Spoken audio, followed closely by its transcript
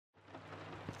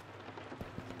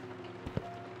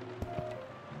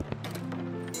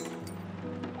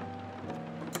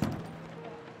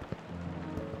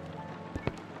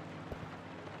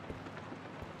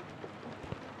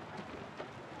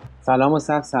سلام و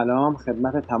صد سلام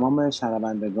خدمت تمام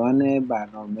شنوندگان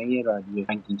برنامه رادیو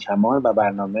رنگین کمان و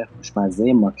برنامه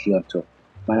خوشمزه ماکیاتو.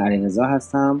 من علیرضا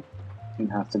هستم.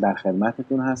 این هفته در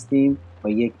خدمتتون هستیم با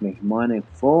یک مهمان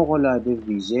فوق‌العاده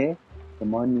ویژه که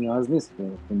ما نیاز نیست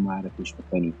بهتون معرفیش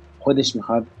بکنیم، خودش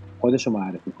میخواد خودشو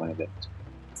معرفی کنه بهتون.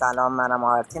 سلام، منم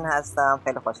آرتین هستم.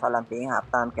 خیلی خوشحالم که این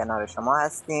هفته هم کنار شما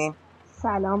هستیم.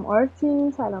 سلام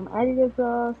آرتین، سلام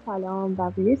علیرضا، سلام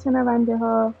بقیه شنونده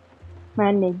ها.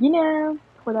 من نگینم،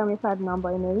 خودم یه فرد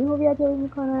نانباینری هویت یابی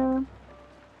میکنم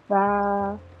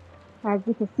و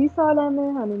نزدیک 30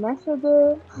 سالمه، هنوز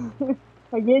نشده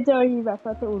و یه جایی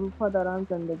وسط اروپا دارم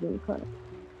زندگی میکنم.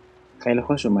 خیلی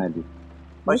خوش اومدی.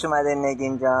 خوش اومدین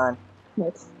نگین جان.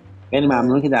 مرسی. خیلی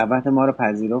ممنون که دعوت ما رو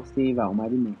پذیرفتی و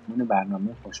اومدی مهمون برنامه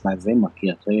خوشمزه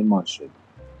ماکیاتوی ما شدی.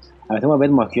 البته ما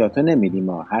بهت ماکیاتو نمیدیم،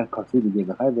 ما هر کافی دیگه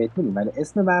بخوای بهت میدیم، ولی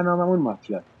اسم برنامه‌مون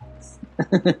ماکیاتو است.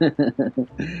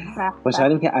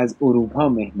 خوشحالیم که از اروپا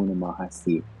مهمون ما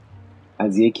هستی،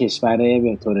 از یک کشور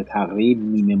به طور تقریب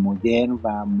نیمه مدرن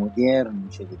و مدرن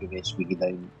میشه دیگه بهش بگی،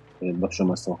 داریم با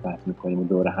شما صحبت میکنیم و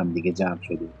دور هم دیگه جمع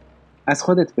شدیم. از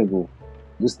خودت بگو.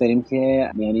 دوست داریم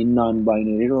که یعنی نان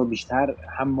باینری رو بیشتر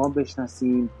هم ما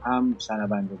بشناسیم، هم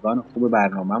شنوندگان خوب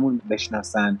برنامه‌مون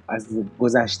بشناسن. از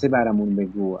گذشته برامون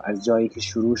بگو، از جایی که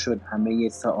شروع شد همه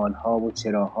سوال‌ها و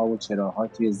چراها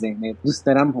توی ذهنت. دوست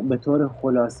دارم به طور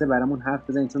خلاصه برامون حرف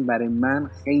بزنی، چون برای من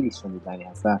خیلی شنیدنی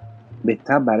هست و به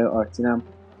طب برای آرتینم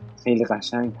خیلی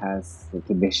قشنگ هست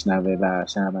که بشنوه و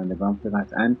شنوندگان که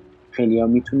قطعاً خیلیا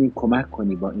میتونی کمک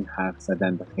کنی با این حرف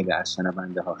زدن به خیلی از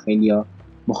شنونده ها. خیلیا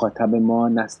مخاطب ما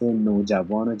نسل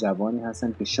نوجوان و جوانی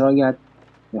هستن که شاید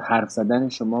حرف زدن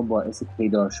شما باعث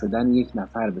پیدا شدن یک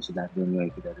نفر بشه در دنیایی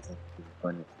که داره زندگی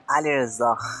میکنه.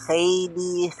 علیرضا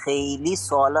خیلی خیلی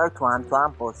سوالا رو تو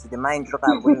هم پرسیده. من اینجور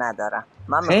قبول ندارم.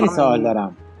 خیلی سوال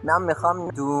دارم. من میخوام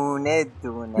دونه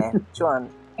دونه چون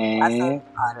اصلا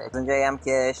آره اونجایی هم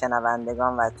که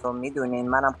شنوندگان و تو میدونین،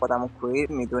 منم خودمو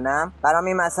کویر میدونم. برام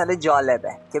این مسئله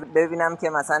جالبه که ببینم که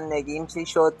مثلا نگین چی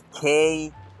شد،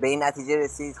 کی به این نتیجه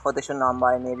رسید، خودشو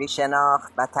نانباینری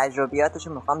شناخت و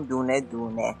تجربیاتشو میخوام دونه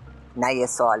دونه، نه یه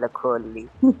سوال کلی.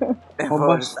 خب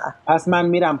باش، پس من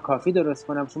میرم کافی درست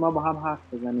کنم، شما با هم حرف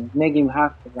بزنیم، نگیم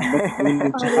حرف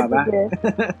بزنیم چه خبر.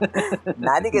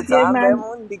 نه دیگه تا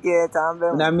هم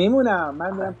بمون. نه میمونم،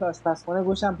 من میرم تا آشپزخونه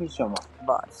گوشم پیش شما.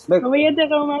 باش شما یه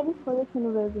دقیقه اومدید خودتون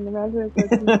رو ببینید.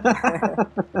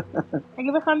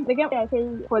 اگه بخوام بگم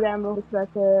خودم رو به صورت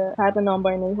فرد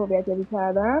نانباینری هویت یابی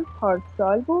کردم،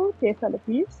 پارسال بود، 3 سال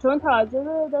پیش، چون تازه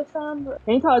داشتم،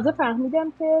 یعنی تازه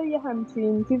فهمیدم که یه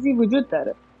همچین چیزی وجود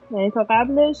داره. یعنی تا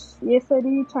قبلش یه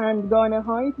سری چندگانه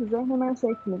هایی تو ذهن من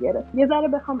شکل میگیره. یه ذره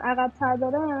بخوام عقب‌تر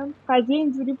برم، قضیه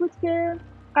اینجوری بود که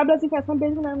قبل از اینکه اصلا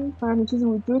بدونم همین چیز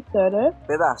وجود داره.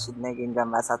 ببخشید نگین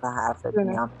جان وسط حرفت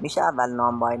میام، میشه اول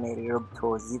نانباینری رو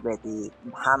توضیح بدی؟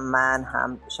 هم من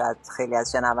هم شاید خیلی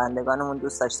از شنوندگانمون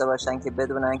دوست داشته باشن که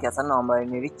بدونن که اصلا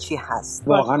نانباینری چی هست.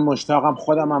 واقعا مشتاقم،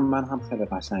 خودم هم من هم خیلی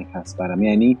قشنگ هست برام،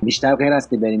 یعنی بیشتر غیر از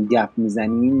که داریم گپ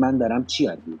میزنیم من دارم چی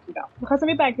یاد میگیرم. می‌خواستم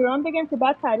یه بک‌گراند بگم که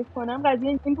بعد تعریف کنم.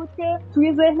 قضیه این بود که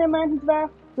توی ذهن من هیچ وقت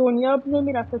دنیا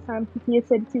نمیرفته سمتی که یه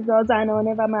سری چیزا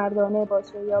زنانه و مردانه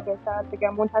باشه، یا بهتر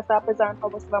بگم منحصر به زن‌ها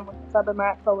باشه و منحصر به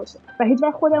مردها باشه، و هیچ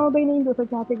وقت خودم رو بین این دو تا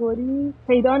کاتگوری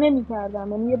پیدا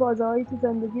نمی‌کردم. یعنی یه بازه‌هایی تو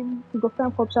زندگی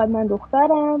گفتم خب شاید من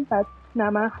دخترم، بعد نه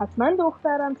من حتما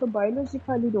دخترم چون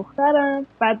بایولوژیکالی دخترم،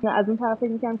 بعد از اون طرف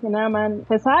فکر می‌کنم که نه من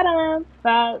پسرم.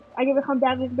 و اگه بخوام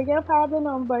دقیق بگم، فرد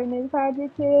نانباینری فردیه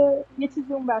که یه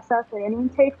چیزی اون وسطه، یعنی این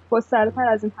طیف گسترتر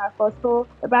از این حرفاست. تو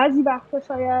بعضی وقتا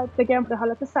شاید بگم به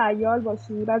حالت سیال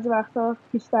باشی، بعضی وقتا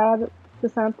بیشتر به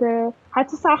سمت،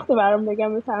 حتی سخته برام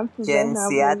بگم، به سمت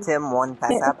جنسیت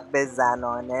منتسب به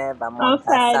زنانه و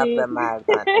منتسب به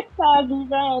مردانه.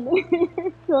 تقریبا.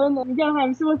 چون میگم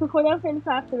همیشه واسه خودم خیلی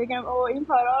سخته بگم او این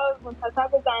کارا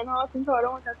منتسب به زن‌هاست، این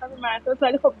کارا منتسب به مردهاست،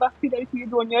 ولی خب وقتی داری توی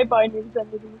دنیای باینری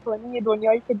زندگی می‌کنی، یه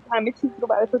دنیایی که همه چیز رو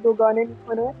برای تو دوگانه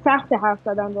می‌کنه، سخت حرف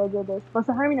زدن راجعش.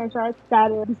 واسه همینم شاید در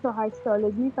 28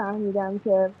 سالگی فهمیدم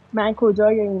که من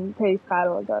کجای این طیف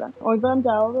قرار دارم. امیدوارم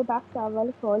جواب بخش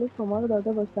اول سوال شما رو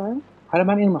داده باشم. حالا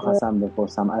من این می‌خواستم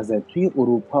بپرسم ازت، توی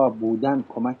اروپا بودن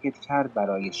کمکت کرد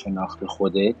برای شناخت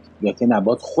خودت یا که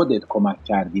نباید خودت کمک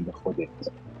کردی به خودت؟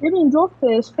 ببین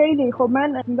جفتش خیلی. خب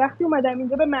من وقتی اومدم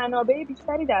اینجا به منابع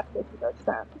بیشتری دسترسی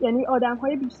داشتم، یعنی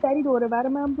آدم‌های بیشتری دور و بر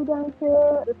من بودن که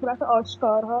به صورت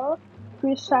آشکارها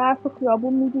توی شهر و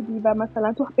خیابون می‌دیدی و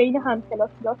مثلا تو بین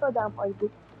همکلاسیات آدم‌هایی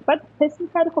بود، بعد حس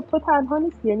می‌کردی خب تو تنها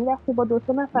نیستی. یعنی وقتی با 2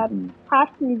 نفر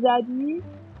حرف می‌زدی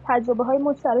تجربه‌های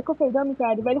مشترک رو پیدا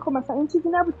می‌کردی، ولی خب مثلا این چیزی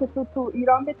نبود که تو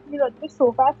ایران بتونی راجعش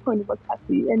صحبت کنی با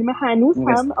کسی. یعنی من هنوز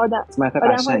هم قسمت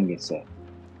قشنگشه.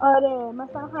 آره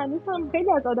مثلا هنوز هم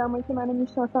خیلی از آدمایی که منو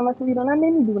میشناسن و تو ایرانن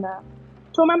نمیدونم،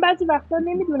 چون من بعضی وقتا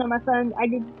نمیدونم مثلا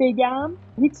اگه بگم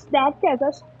هیچ درکی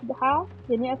ازش هست،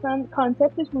 یعنی اصلا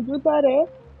کانسپتش وجود داره.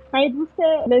 من یه دوست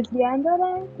لزبیان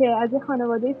دارم که از یه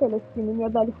خانواده فلسطینی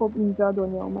میاد ولی خب اینجا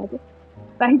دنیا اومده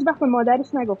و هیچ وقت به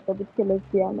مادرش نگفته بود که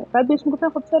لزبیانه. بعد بهش میگفتن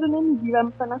خب چرا نمیگی و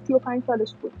مثلا 35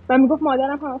 سالش بود و میگفت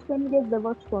مادرم همش بهم میگه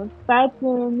ازدواج کن. بعد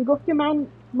میگفت که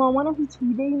مامانم هیچ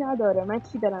ایده‌ای نداره، من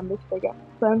چی دارم بهش بگم،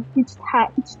 مثلا هیچ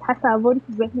تصوری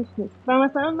تو ذهنش نیست. و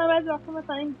مثلا من بعضی وقتا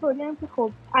مثلا اینطوریم که خب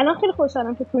الان خیلی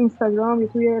خوشحالم که تو اینستاگرام یا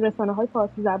توی رسانه‌های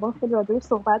فارسی زبان خیلی راجعش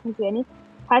صحبت میشه، یعنی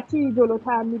هرچی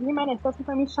جلوتر میری من احساس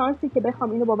میکنم این شانسی که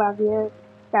بخوام اینو با بقیه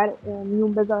در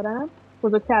میون بذارم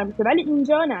بزرگتر میشه. ولی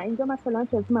اینجا نه، اینجا مثلا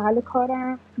تو محل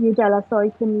کارم یه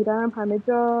جلسه‌ای که میرم همه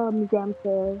جا میگم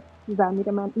که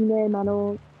ضمیر من اینه،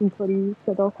 منو اینطوری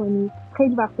صدا کنی.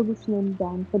 خیلی وقتا گوش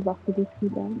نمیدن، خیلی وقتا گوش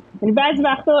میدن. یعنن بعضی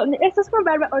وقتا احساس کنم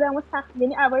برای آدم‌ها سخت،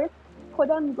 یعنی اوایل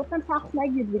خودم میگفتم سخت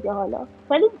نگیر دیگه حالا،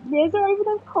 ولی یه جایی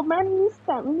بودم خب من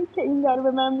نیستم، اونی که این داره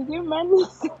به من میگه من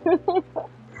نیستم.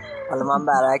 حالا من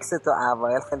برعکس تو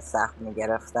اوایل خیلی سخت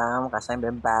میگرفتم، قشنگ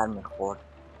بهم برمیخورد.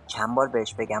 چند بار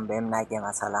بهش بگم بهم نگه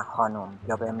مثلا خانم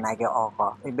یا بهم نگه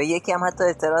آقا. به یکی هم حتی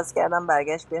اعتراض کردم،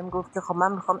 برگشت بهم گفت که خب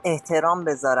من میخوام احترام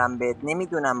بذارم بهت،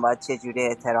 نمیدونم باید چجوری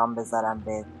احترام بذارم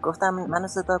بهت. گفتم منو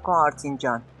صدا کن آرتین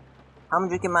جان،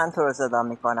 همونجوری که من تو رو صدا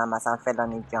میکنم مثلا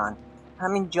فلانی جان،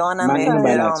 همین جانم من اینو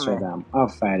بلد احترامه. شدم.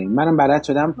 آفرین، منم بلد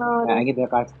شدم. اگه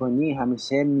دقت کنی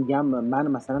همیشه میگم من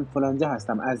مثلا فلانجا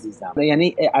هستم عزیزم،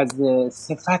 یعنی از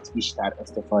صفت بیشتر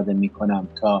استفاده میکنم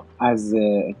تا از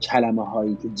کلمه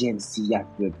هایی که جنسیت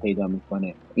پیدا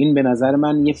میکنه. این به نظر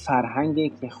من یه فرهنگه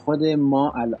که خود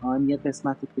ما الان یه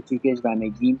قسمت کوچیکش و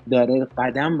نگیم داره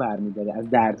قدم برمیداره، از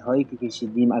دردهایی که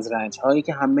کشیدیم، از رنجهایی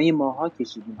که همه ماها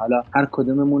کشیدیم، حالا هر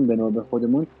کدوممون به نوبه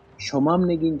خودمون. شما هم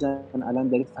نگین جان الان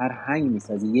داری فرهنگ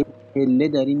میسازی، یه پله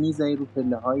داری میزایی رو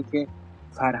پله هایی که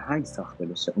فرهنگ ساخته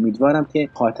بشه. امیدوارم که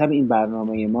خاطب این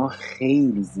برنامه ما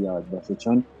خیلی زیاد باشه،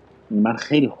 چون من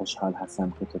خیلی خوشحال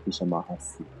هستم که تو پیش ما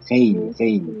هستی. خیلی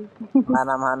خیلی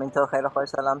منم همینطور خیلی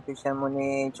خوشحالم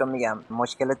پیشمونی، چون میگم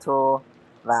مشکل تو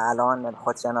و الان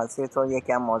خودشناسی تو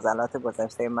یکی از معضلات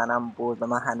گذشته منم بود و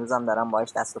من هنوزم دارم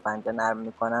باهاش دست و پنجه نرم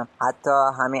میکنم. حتی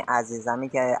همین عزیزمی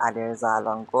که علیرضا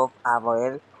الان گفت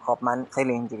اوایل، خب من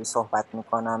خیلی اینجوری صحبت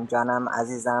میکنم، جانم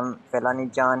عزیزم فلانی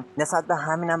جان، نسبت به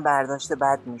همینم برداشت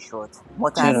بد میشد.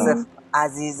 متاسف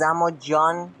عزیزم و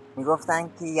جان میگفتن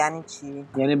که یعنی چی؟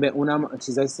 یعنی به اونم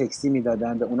چیزای سکسی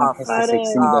میدادن، به اونم حس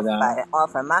سکسی میدادن.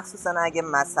 آفه مخصوصا اگه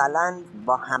مثلا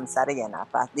با همسر یه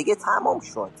نفر دیگه تموم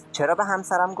شد، چرا به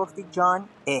همسرم گفتی جان؟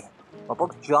 بابا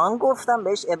جان گفتم،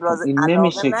 بهش ابراز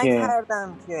علاقه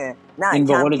نکردم که. نه این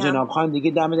به کم قول کم جناب خان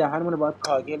دیگه دم دهنمون باید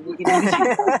کاگل بگیریم.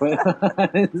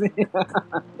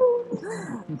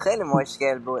 خیلی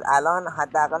مشکل بود. الان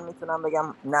حداقل میتونم بگم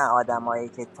نه آدمایی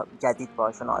که جدید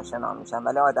باشون آشنا میشن،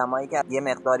 ولی آدمایی که یه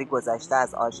مقداری گذشته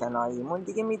از آشناییمون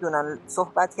دیگه میدونن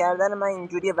صحبت کردن من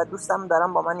اینجوریه و دوستم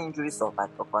دارم با من اینجوری صحبت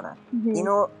بکنن.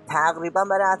 اینو تقریبا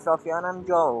برای اطرافیانم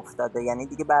جا افتاده، یعنی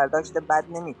دیگه برداشت بد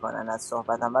نمیکنن از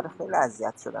صحبتم، ولی خیلی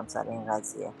اذیت شدم سر این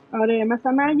قضیه. آره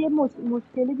مثلا من یه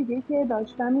مشکلی دیگه که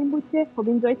داشتم این بود که خب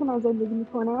اینجایی که من زندگی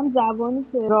میکنم زبانی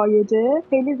که رایجه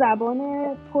خیلی زبان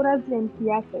پر از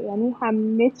جنسیته، یعنی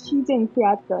همه چی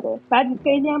جنسیت داره. بعد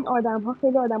خیلی هم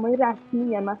خیلی آدمای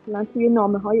رسمی هستن، مثلا توی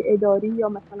نامه‌های اداری یا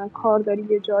مثلا کارداری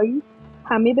یه جایی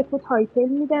همه به تو تایتل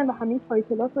میدن و همین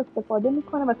تایتلات رو استفاده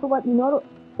میکنن و تو باید اینا رو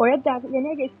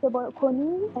یعنی اگه اشتباه کنی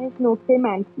این نکته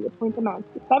منفیه، پوینت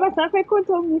منفی. و مثلا فکر کن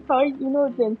تو میخوای اینو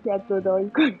جنسیت جدایی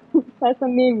کنی اصلا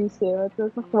نمیشه،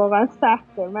 واقعا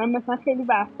سخته. من مثلا خیلی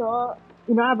وقتا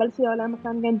اینا اولش یادم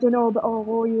مثلا میگن جناب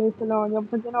آقای فلان یا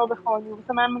مثلا جناب خانم،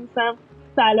 مثلا من میگم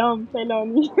سلام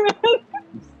فلانی.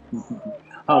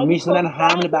 میشنن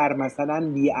حمل بر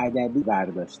مثلا بی‌ادبی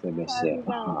برداشته بشه.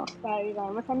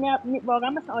 دقیقاً مثلا واقعا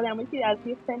مثلا آدمایی که از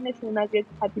یه سنشون از یه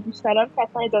حدی بیشتر هم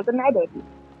اصلا اجازه نداری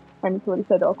همینطوری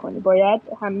صدا کنی، باید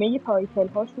همه تایتل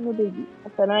هاشون رو بگی.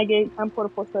 مثلا اگه هم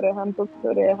پروفسوره هم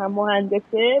دکتره هم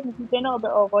مهندسه میگی جناب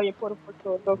آقای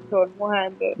پروفسور دکتر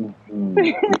مهندس.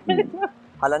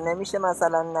 حالا نمیشه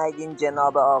مثلا نگین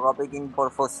جناب آقا بگین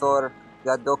پروفسور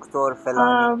یا دکتر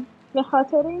فلانی؟ به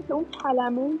خاطر اینکه اون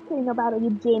کلمه‌ای که اینا برای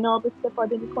جناب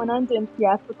استفاده میکنن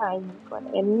جنسیت رو تعیین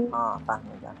میکنه، یعنی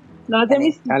فهمیدم. لازم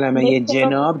نیست کلمه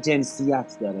جناب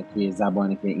جنسیت داره توی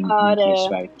زبانی که این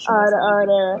کشور که شما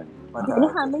آره یعنی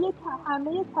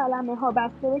همه کلمه ها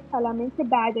بسته به کلمه‌ای که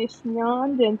بعدش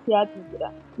میان جنسیت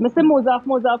میگیرن. مثل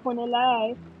مضاف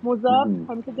الیه، مضاف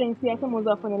همیشه جنسیت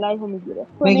مضاف الیه رو میگیره.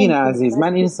 نگین عزیز،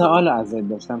 من این سوال رو ازت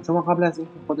داشتم. شما قبل از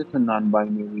اینکه خودت نان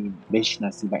باینری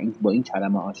بشناسی و با این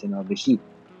کلمه آشنا بشی،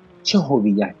 چه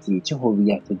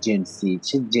هویت جنسی،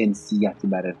 چه جنسیتی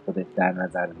برای خودت در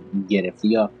نظر گرفتی،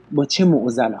 یا با چه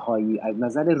معضل‌هایی از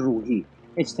نظر روحی؟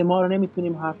 اجتماع رو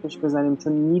نمیتونیم حرفش بزنیم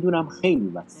چون میدونم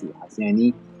خیلی وسیع هست،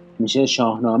 یعنی میشه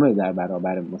شاهنامه در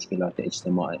برابر مشکلات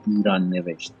اجتماع ایران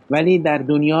نوشت، ولی در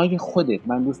دنیای خودت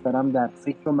من دوست دارم در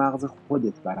فکر و مغز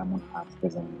خودت برامون حرف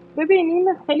بزنیم. ببین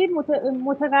این خیلی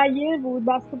متغیر بود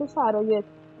بسته به شرایط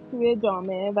توی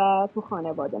جامعه و تو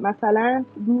خانواده. مثلا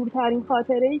دورترین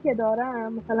خاطره‌ای که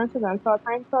دارم، مثلا شدم 4-5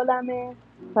 سالمه،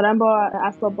 مثلا با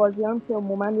اسباب بازیام که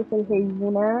عموما یه سری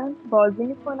حیوانن بازی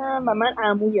میکنم و من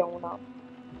عموی اونا،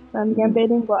 من میگم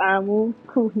بریم با عمو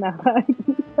کوه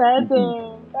نبریم. بعد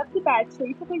وقتی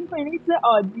بچه‌ای تو فکر می‌کنی یه چیز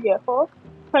عادیه، خب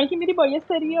تا اینکه میری با یه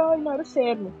سریا اینا رو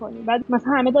شیر میکنی. بعد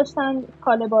مثلا همه داشتن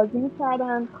خاله بازی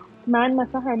میکردن، من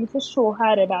مثلا همیشه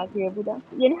شوهر بقیه بودم،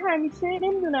 یعنی همیشه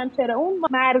نمیدونم چرا اون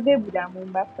مرده بودم اون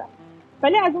وسط،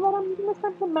 ولی از اون برم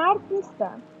میدونستم که مرد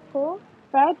نیستم. خب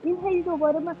بعد این هی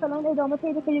دوباره مثلا ادامه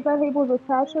پیدا که یه ذره هی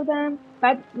بزرگتر شدم.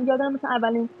 بعد یادم مثلا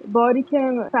اولین باری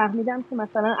که فهمیدم که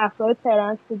مثلا افراد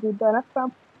ترنس وجود دارن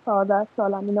 14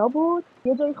 سالم اینا بود،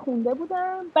 یه جایی خونده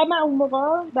بودم و من اون موقع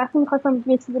وقتی میخواستم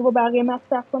یه چیزی رو با بقیه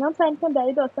مطرح کنم سعی می‌کردم در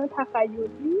یه داستان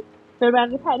تخیلی به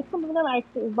بقیه تعریف کنم ببینم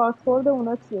بازخورد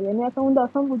اونا چیه، یعنی اصلا اون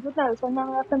داستان وجود نداشت.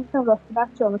 من رفتم گفتم راستی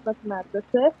بچه‌ها مثلا تو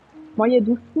مدرسه ما یه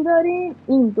دوستی داریم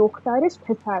این دخترش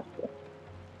پسره،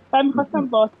 بعد میخواستم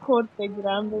بازخورد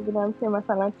بگیرم ببینم که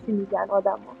مثلا چی میگن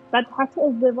آدما. بعد حتی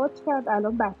ازدواج کرد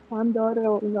الان بچه‌م داره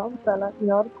و اینا، مثلا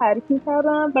اینا رو تعریف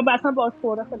می‌کردم و مثلا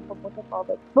بازخورد خیلی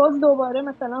متفاوت. باز دوباره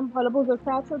مثلا حالا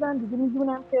بزرگتر شدم دیگه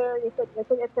میدونم که یه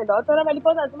سری اطلاعات دارم، ولی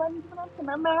باز از من میدونم که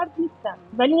من مرد نیستم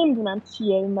ولی نمیدونم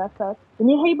چیه این وسط.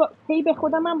 یعنی هی به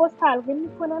خودم من باز تلقین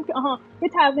میکنم که آها یه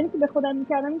تلقینی که به خودم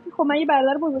میکردم این که خب من یه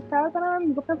برادر بزرگتر دارم،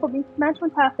 میگفتم خب این من چون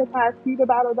تحت تاثیر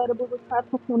برادر بزرگتر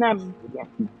تو خونم اینجوریه،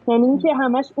 یعنی اینکه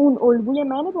همش اون الگوی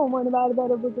منه به عنوان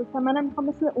برادر بزرگتر، منم میخوام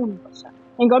مثل اون باشم.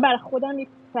 انگار برای خودم یک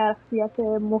شخصیت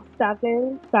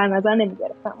مستقل در نظر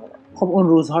نمیگرفتم. خب اون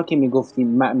روزها که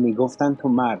میگفتن تو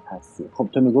مرد هستی، خب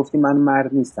تو میگفتی من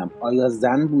مرد نیستم، آیا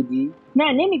زن بودی؟ نه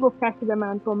نمیگفت کسی به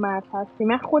من تو مرد هستی،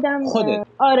 من خودم خودت؟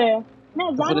 آره نه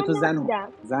زن هم نبودم.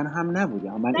 زن هم نبودی؟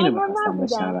 من اینو میخواستم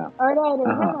بشنوم. آره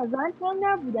نه زن هم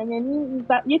نبودم، یعنی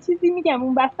یه چیزی میگم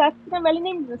اون وسط بودم ولی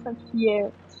نمیدونستم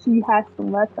چی هست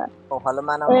اون وسط. خب حالا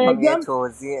منم میخوام یه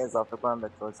توضیح اضافه کنم به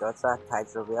توضیحات و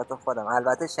تجربیات خودم.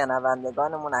 البته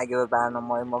شنوندگانمون اگه به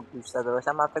برنامه‌های ما گوش داده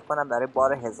باشن، من فکر کنم برای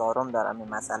بار 1000م دارم این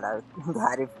مسئله رو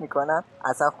تعریف میکنم.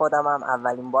 اصلا خودم هم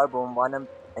اولین بار به عنوان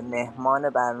مهمان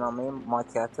برنامه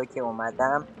ماکیاتو که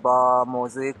اومدم با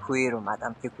موضوع کویر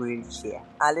اومدم که کویر چیه.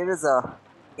 علیرضا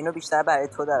اینو بیشتر برای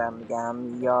تو دارم میگم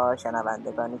یا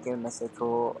شنوندگانی که مثل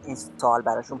تو این سوال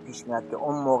براشون پیش میاد که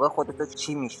اون موقع خودتو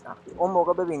چی میشناختی؟ اون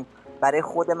موقع ببین برای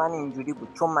خود من اینجوری بود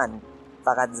چون من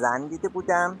فقط زن دیده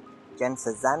بودم، جنس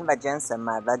زن و جنس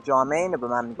مرد، و جامعه اینو به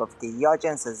من میگفت که یا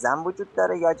جنس زن وجود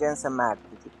داره یا جنس مرد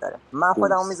وجود داره. من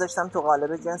خودمو میذاشتم تو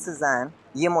قالب جنس زن،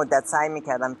 یه مدت سعی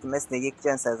میکردم که مثل یک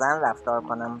جنس زن رفتار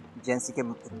کنم، جنسی که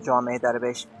جامعه داره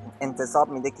بهش انتساب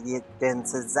میده که یه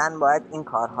جنس زن باید این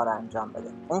کارها رو انجام بده.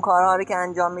 اون کارها رو که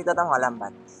انجام میدادم حالم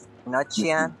بد. اینا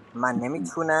چی هن؟ من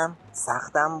نمیتونم،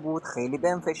 سختم بود، خیلی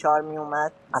بهم فشار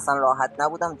میومد، اصلا راحت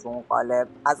نبودم چون قالب.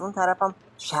 از اون طرفم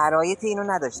شرایط اینو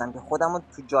نداشتم که خودمو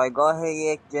تو جایگاه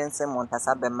یک جنس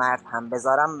منتسب به مرد هم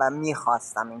بذارم و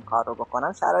میخواستم این کار رو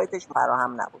بکنم، شرایطش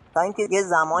فراهم نبود تا اینکه یه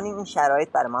زمانی این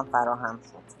شرایط برای من فراهم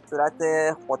شد. صورت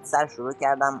خودسر شروع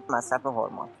کردم مصرف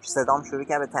هورمون، صدام شروع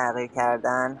کرد به تغییر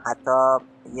کردن، حتی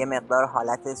یه مقدار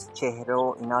حالت چهره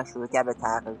و اینا شروع کرد به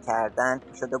تغییر کردن،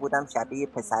 شده بودم شبیه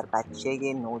پسر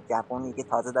بچه نوجوانی که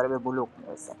تازه داره به بلوغ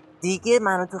میرسه. دیگه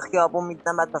منو تو خیابون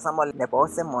میدیدم، بعد مثلا با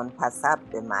لباس منتسب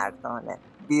به مردانه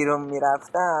بیرون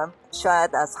میرفتم،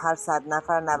 شاید از هر 100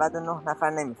 نفر 99 نفر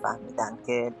نمیفهمیدن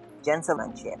که جنس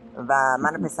من چیه و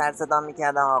منو پسر صدا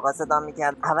میکردن، آقا صدا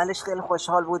میکرد. اولش خیلی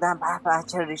خوشحال بودم، به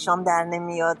چرا ریشام در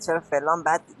نمیاد، چرا فلان.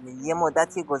 بعد یه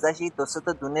مدتی گذشت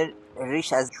 2-3 دونه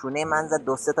ریش از چونه من زد،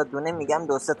 2-3 دونه، میگم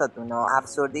 2-3 دونه،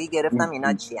 افسردگی گرفتم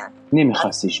اینا چی ان؟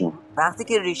 نمیخواستیشون. وقتی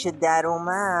که ریشه در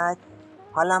اومد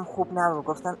حالم خوب نبود،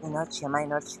 گفتم اینا چیه، من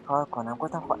اینا رو چیکار کنم؟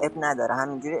 گفتم خب اب نداره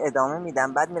همینجوری ادامه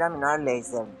میدم، بعد میرم اینا رو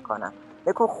لیزر میکنم.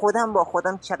 بگو خودم با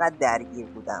خودم چقدر درگیر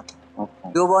بودم.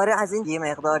 دوباره از این یه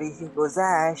مقداری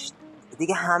گذشت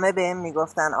دیگه همه بهم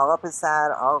میگفتن آقا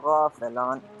پسر، آقا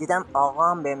فلان. دیدم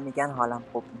آقا هم بهم میگن حالم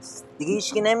خوب نیست. دیگه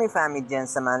هیچکی نمیفهمید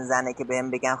جنس من زنه که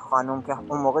بهم بگن خانم، که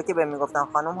اون موقع که بهم میگفتن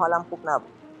خانم حالم خوب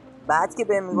نبود. بعد که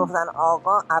بهم میگفتن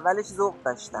آقا اولش ذوق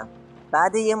داشتم،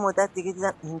 بعد یه مدت دیگه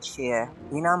دیدم این چیه،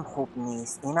 اینم خوب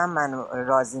نیست، اینم منو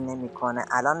راضی نمیکنه.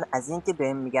 الان از این که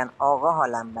بهم میگن آقا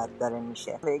حالم بد داره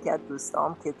میشه. به یکی از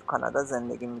دوستام که تو کانادا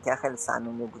زندگی میکرد خیلی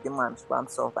صمیمی بودیم، ما همیشه با هم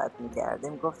صحبت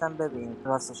میکردیم، گفتم ببین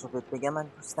راستشو بهت بگم من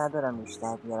دوست ندارم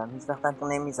ریش‌تر بیارم، هیچ وقت تو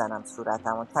نمیزنم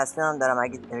صورتمو، تصمیمم دارم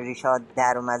اگه ریشا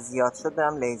در اومد زیاد شد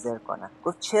برم لیزر کنم.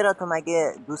 گفت چرا تو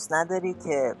مگه دوست نداری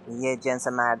که یه جنس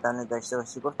مردانه داشته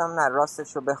باشی؟ گفتم نه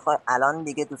راستشو بخوای الان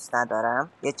دیگه دوست ندارم.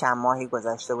 یه چند ماهی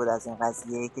گذشته بود از این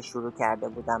قضیه که شروع کرده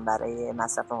بودم برای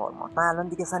مصرف هورمون. من الان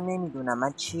دیگه اصلا نمیدونم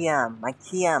من چیم، من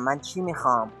کیم، من چی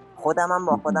میخوام. خودمم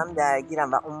با خودم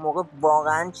درگیرم و اون موقع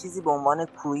واقعا چیزی به عنوان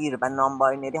کویر و نان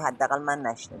باینری حداقل من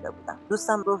نشنیده بودم.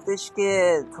 دوستم گفتش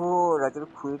که تو راجع به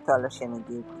کویر تا حالا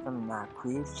شنیدی؟ گفتم نه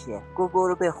کویر چیه؟ گفت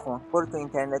برو بخون، برو تو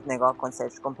اینترنت نگاه کن،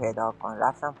 سرچ کن، پیدا کن.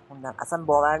 رفتم خوندم، اصلا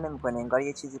باور نمیکنه انگار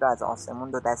یه چیزی رو از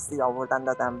آسمون دو دستی آوردن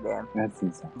دادم بهم.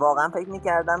 واقعا فکر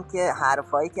میکردم که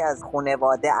حرفایی که از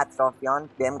خانواده اطرافیان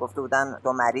بهم گفته بودن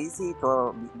تو مریضی،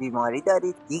 تو بیماری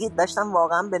داری، دیگه داشتم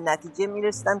واقعا به نتیجه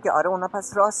میرسیدم که آره اونا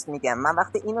پس راست میگم، من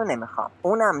وقتی اینو نمیخوام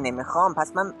اونم نمیخوام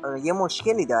پس من یه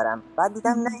مشکلی دارم. بعد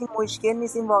دیدم نه این مشکل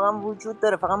نیست، این واقعا وجود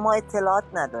داره، فقط ما اطلاعات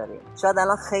نداریم. شاید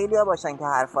الان خیلی‌ها باشن که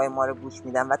حرفای ما رو گوش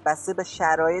میدن و بسته به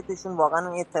شرایطشون واقعا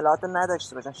اون اطلاعات رو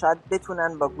نداشته باشن، شاید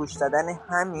بتونن با گوش دادن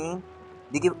همین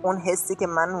دیگه اون حسی که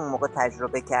من اون موقع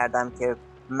تجربه کردم که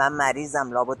من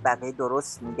مریضم لابد بقیه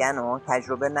درست میگن و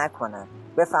تجربه نکنن،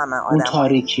 بفهمن آدم اون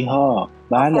تاریکی ها.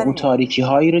 بله اون تاریکی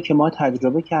هایی رو که ما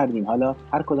تجربه کردیم. حالا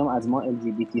هر کدام از ما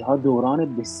LGBT ها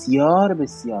دوران بسیار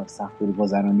بسیار سختی رو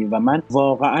گذراندیم و من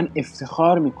واقعا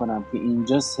افتخار میکنم که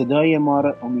اینجا صدای ما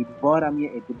رو امیدوارم یه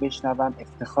عده بشنون.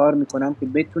 افتخار میکنم که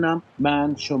بتونم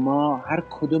من شما هر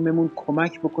کدوممون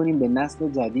کمک بکنیم به نسل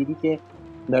جدیدی که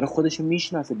داره خودشو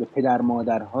میشناسه، به پدر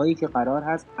مادرهایی که قرار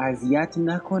هست اذیت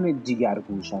نکنه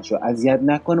جیگرگوشش و اذیت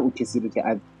نکنه اون کسی رو که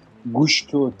از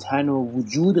گوشت و تن و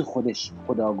وجود خودش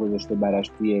خدا گذاشته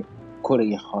برش توی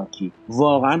کره خاکی.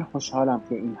 واقعا خوشحالم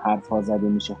که این حرفا زده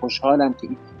میشه، خوشحالم که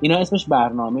اینا اسمش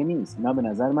برنامه نیست، اینا به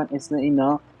نظر من اسم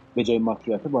اینا به جای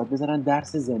ماکیاتو باید بذارن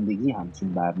درس زندگی.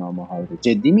 همچین برنامه های رو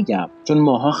جدی میگم، چون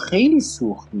ماها خیلی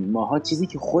سوختیم. ماها چیزی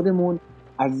که خودمون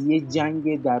از یه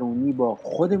جنگ درونی با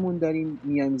خودمون داریم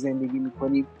میایم زندگی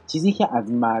میکنیم، چیزی که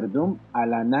از مردم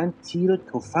علنا تیر و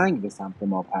تفنگ به سمت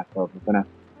ما پرتاب میکنن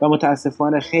و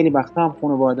متاسفانه خیلی وقتا هم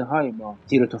خانواده های ما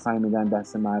تیر و تفنگ میدن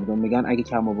دست مردم، میگن اگه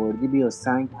کم آوردی بیا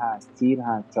سنگ هست، تیر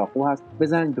هست، چاقو هست،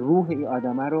 بزن روح این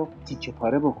آدمه رو تیکه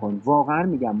پاره بکن. واقعا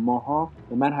میگم ماها،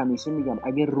 من همیشه میگم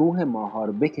اگه روح ماها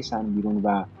رو بکشن بیرون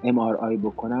و MRI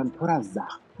بکنن پر از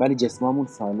زخم، ولی جسممون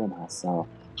سالم هست.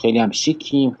 خیلی هم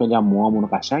شیکیم، خیلی هم موامون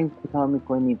قشنگ کوتاه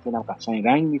میکنیم، خیلی هم قشنگ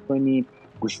رنگ میکنیم،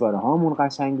 گوشواره هامون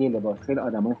قشنگه، لباس، خیلی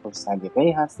آدمای خوش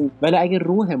سلیقه‌ای هستیم، ولی اگه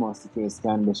روح ما سیتی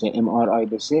اسکن بشه، MRI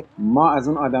بشه، ما از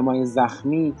اون آدمای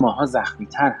زخمی ماها زخمی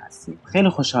تر هستیم. خیلی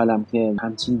خوشحالم که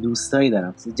همچین دوستایی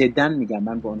دارم. جدا میگم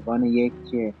من به عنوان یک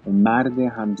مرد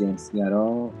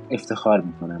همجنسگرا افتخار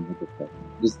میکنم به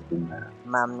دوستتون دارم.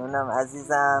 ممنونم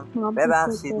عزیزم.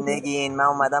 ببخشید نگین من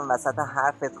اومدم وسط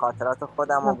حرفت خاطرات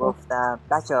خودم رو گفتم.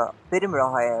 بچه‌ها بریم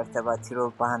راه‌های ارتباطی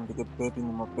رو با هم دیگه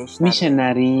ببینیم و بشنویم. میشه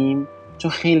نریم؟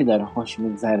 چون خیلی داره خوش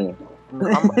میگذره.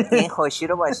 میخوام این خوشی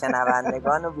رو با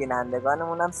شنوندگان و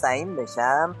بینندگانمون هم سعیم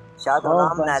بشم، شاید اونا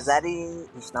هم نظری،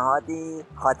 پیشنهادی،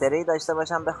 خاطره‌ای داشته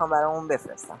باشم بخوام برامون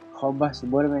بفرستم. خب باشه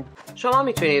برو بریم. شما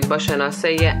میتونید با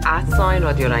شناسه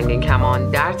 @رادیو رنگین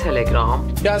کمان در تلگرام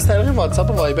یا از طریق واتساپ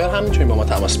و وایبر هم میتونید با ما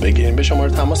تماس بگیرید به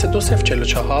شماره تماس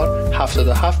 2044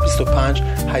 77 25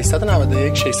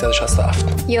 891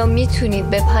 667 یا میتونید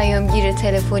به پیامگیر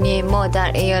تلفنی ما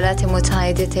در ایالات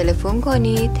متحده تلفن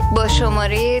کنید با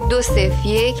شماره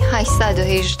 201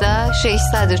 818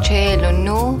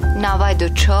 649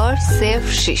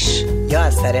 9406 یا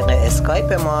از طریق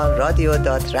اسکایپ ما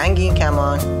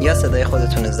radio.ranginkaman یا صدای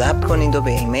خودتون رو ضبط کنید و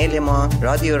به ایمیل ما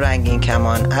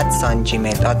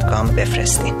radioranginkaman@gmail.com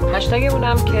بفرستید. هشتگ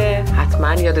اونم که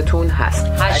حتما یادتون هست،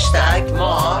 هشتگ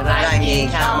ما رنگین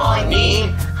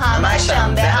کمانی، همش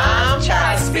هم به هم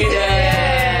چسبیده.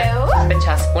 به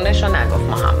چسبونش رو نگفت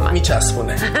محمد،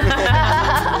 میچسبونه.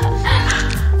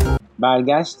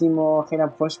 برگشتیم و خیلی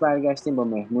خوش برگشتیم با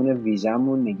مهمون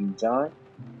ویژمون نگین جان.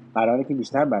 قراره که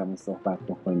بیشتر برامون صحبت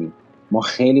بکنیم. ما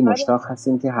خیلی مشتاق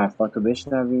هستیم که حرفاتو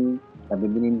بشنویم و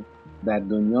ببینیم در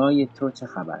دنیای تو چه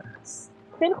خبر هست.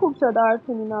 خیلی خوب شد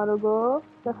آرتین اینا رو گفت،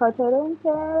 به خاطر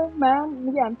اینکه من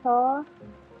میگم تا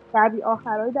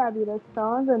آخرای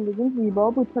دبیرستان زندگی زیبا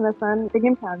بود که مثلا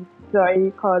بگیم کم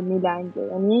جایی کار میلنگه.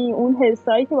 یعنی اون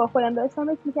حسایی که با خودم داشتم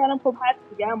فکر می‌کردم خب هست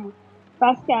دیگه هم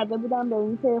بس کرده بودم به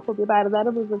این که خب یه برادر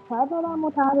بزرگتر دارم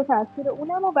و تحت تاثیر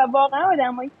اونم و واقعا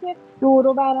آدمایی که دور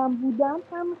و برم بودن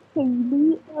هم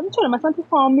خیلی چرا مثلا تو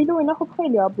فامیل و اینا خب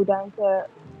خیلی ها بودن که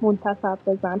منتصب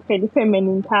بزن، خیلی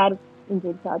فمینین تر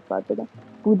اینجوری شاید بدن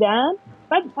بودن.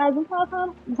 بعد از این طرف هم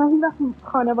مثلا هیچ وقت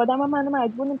خانواده‌م منو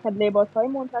مجبور نمی‌کرد لباس‌های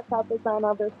منتصب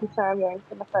بزنم بپوشم یا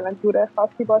اینکه مثلا جور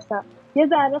خاصی باشم. یه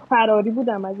ذره فراری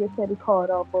بودم از یه سری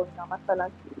کارا بودم، مثلا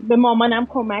به مامانم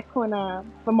کمک کنم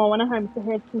و مامانم همیشه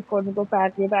هرس می‌خورد میگفت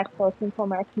بقیه وقتاشون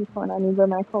کمک می‌کنن این به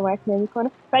من کمک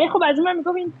نمی‌کنه. ولی خب از من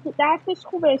میگفت این درسش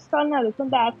خوبه اشکال نداره چون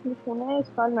درس می‌خونه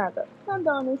اشکال نداره. من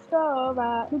دانشگاه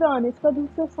و تو دانشگاه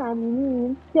دوست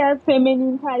صمیمیم که از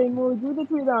فمینین ترین موجود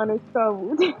توی دانشگاه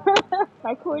بود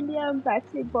و کلی هم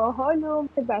بچه باحال و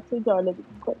بچه جالبی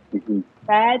بود.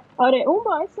 بعد آره اون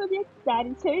باعث شد یک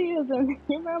دریچه‌ای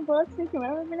زندگی من باز شد که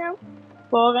من ببینم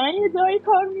واقعا یه جایی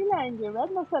کار میلنگه. بعد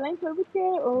مثلا اینطور بود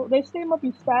که رشته ما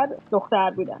بیشتر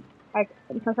دختر بودن،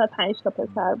 مثلا 5 تا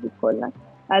پسر بود کلا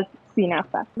از 30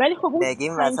 نفر. ولی خب اون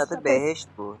نگیم وسط بهشت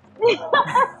بود.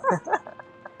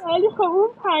 ولی خب اون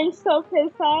 5 تا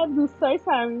پسر دوستای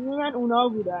صمیمی من اونا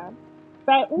بودن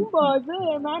و اون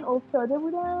بازه من افتاده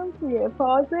بودم توی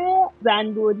فاز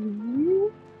زن‌گریزی،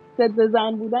 ضد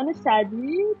زن بودن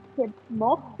شدید که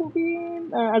ما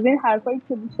خوبیم، از این حرفای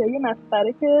کلیشه‌ای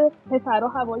مسخره که پسرها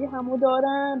هوای همو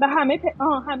دارن و همه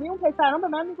اون پسران به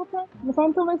من میگفتن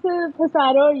مثلا تو مثل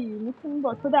پسرایی میتونیم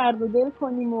با تو درد و دل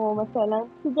کنیم و مثلا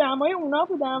تو جمعای اونا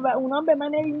بودم و اونا به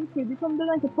من این کردیتو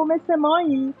میدادن که تو مثل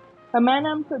مایی و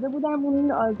منم شده بودم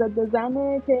اون آزاد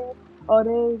زنه که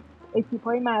آره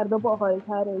اکیپای مردا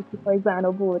باحال‌تر، اکیپای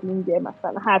زنا بورینگه،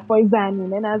 مثلا حرفای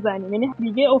زنونه نزنیم. یعنی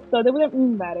دیگه افتاده بودم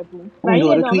این بره بود. اون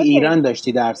دوره توی ایران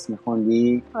داشتی درس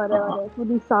می‌خوندی؟ آره تو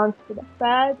لیسانس بودم.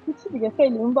 بعد چی دیگه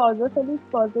خیلی اون خیلی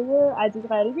بازه عجیب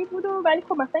غریبی بود ولی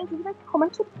خب مثلا اینجوری بود خب من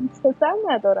چه دوست پسر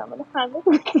ندارم، ولی همه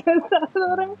دوست پسر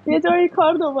دارم. یه جایی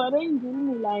کار دوباره اینجوری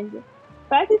میلنگه.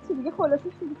 بعد چی دیگه خلاصه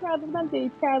شروع کرده بودم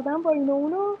دیت کردم با اینو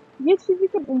اونو. یه چیزی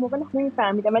که اون موقع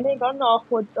نمی‌فهمیدم ولی انگار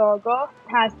ناخودآگاه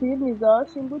تاثیر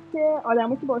میذاشت این بود که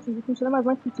آدمایی که باهاشون دوست می‌شدم از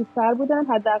من کوچیک‌تر بودن،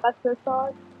 حداقل 3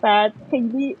 سال. بعد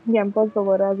خیلی میگم باز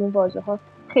دوباره از این واژه‌ها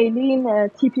خیلی این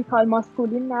تیپیکال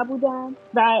ماسکولین نبودن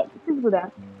و چیز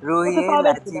بودن، روحیه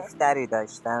لطیف‌تری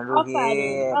داشتن،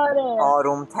 روحیه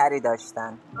آرومتری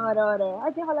داشتن. آره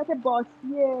از این حالت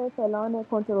باسی فلان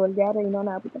کنترلگر اینا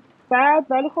نبودن. بعد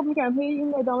ولی خب میگم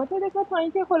این ادامه پیدا کرد تا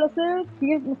اینکه خلاصه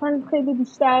دیگه مثلا خیلی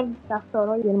بیشتر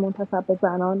رفتارهای منتسب به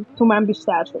زنان تو من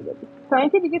بیشتر شده بود تا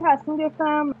اینکه دیگه تصمیم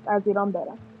گرفتم از ایران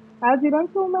برم. از ایران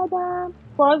که اومدم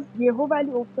باز یهو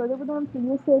ولی افتاده بودم توی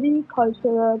یه سری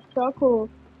کالچرال شاک و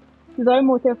چیزای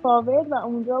متفاوت و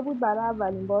اونجا بود برای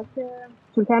اولین بار که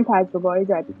چون تجربه‌های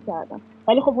جدید کردم.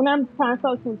 ولی خب اونم چند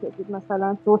سال طول کشید،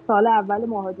 مثلا 2 سال اول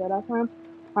مهاجرت هم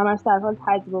همش در حال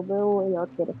تجربه و یاد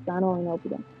گرفتن و اینا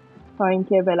بودم تا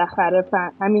اینکه بالاخره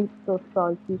همین 2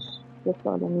 سال پیش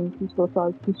 2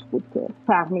 سال پیش بود که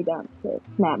فهمیدم که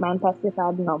نه من پس یه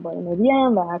فرد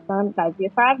ناباینریم و اصلا قضیه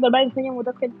فرق داره. بعد یه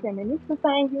مدت خیلی فمینیست و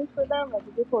سنگین شدم و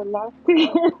دیگه کلا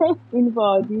این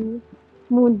وادی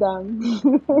موندم.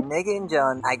 نگین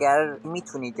جان اگر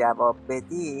میتونی جواب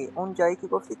بدی، اون جایی که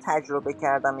گفتی تجربه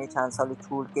کردم یه چند سال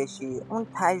طول کشید، اون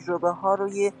تجربه ها رو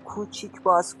یه کوچیک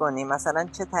باز کنی. مثلا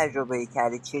چه تجربه‌ای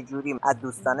کردی؟ چه جوری؟ از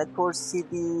دوستانت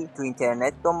پرسیدی؟ تو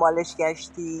اینترنت دنبالش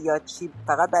گشتی یا چی؟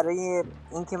 فقط برای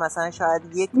اینکه مثلا شاید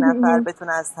یک نفر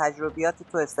بتونه از تجربیات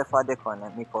تو استفاده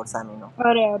کنه میپرسم اینو.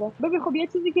 آره ببین خب یه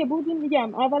چیزی که بود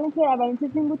میگم اولین چیز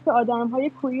این بود که آدم‌های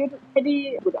کویر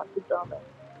خیلی بودن تو جامعه.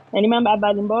 یعنی من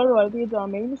اولین بار وارد یه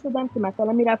جامعه‌ای می‌شدم که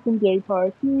مثلا میرفتیم گی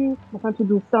پارتی، مثلا تو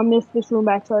دوستام نصفشون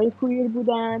بچه‌های کویر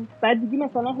بودن. بعد دیگه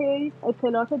مثلا هی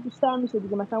اطلاعات بیشتر میشه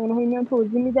دیگه، مثلا اونها میان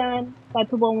توضیح میدن، بعد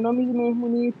تو با اونا میری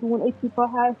مهمونی، تو اون اکیپا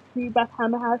هستی، بعد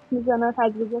همه حرف میزنن،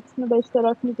 تجربه‌اشون رو به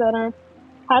اشتراک میذارن.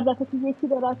 هر دفعه که یکی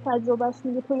داره از تجربهش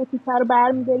میگه تو یکی رو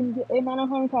برمی‌داری میگه ای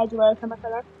منم همین تجربه داشتم.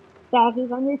 مثلا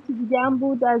دقیقاً یکی دیگه هم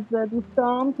بود از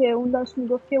دوستام که اون داشت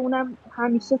میگفت که اونم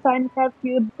همیشه سعی میکرد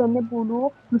توی سن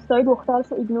بلوغ دوستای دخترش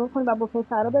رو ایگنور کنه و با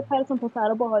پسرا بپره چون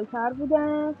پسرا باحال‌تر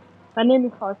بودن و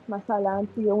نمیخواست مثلا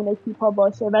توی اون اکیپا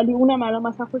باشه، ولی اونم الان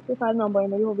مثلا خودش به فرد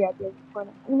نانباینری هویت پیدا کنه.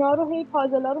 اینا رو هی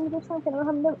پازلا رو می‌ذاشتم که من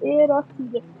همین راست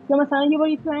میگه. یا مثلا یه بار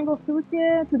یکی من گفته بود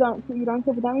که تو ایران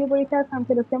که بودم یه بار یکی از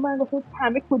همکلاسیام من گفت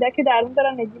همه کودک درون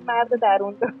دارن نگیم مرد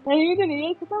درون دارن. یعنی میدونی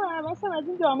یه چیزا همش از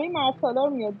این جامعه مردسالار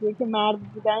میاد که مرد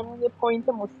بودن یه پوینت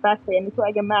مثبته، یعنی تو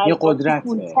اگه مرد یه قدرته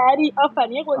پولتری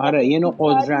آره یه نوع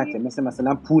قدرته،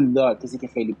 مثلا پول دار کسی که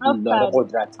خیلی پول داره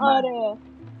قدرتمند. آره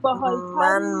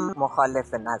من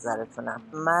مخالف نظرتونم.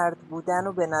 مرد بودن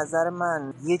و به نظر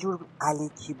من یه جور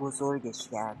علیکی بزرگش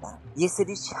کردن. یه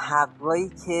سری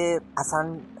حقایی که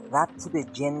اصلا ربطی به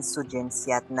جنس و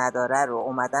جنسیت نداره رو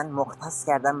اومدن مختص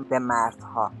کردن به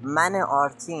مردها. من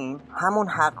آرتین همون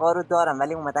حقا رو دارم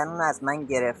ولی اومدن اون از من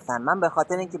گرفتن. من به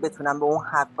خاطر اینکه بتونم به اون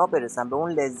حقا برسم، به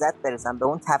اون لذت برسم، به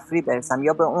اون تفریح برسم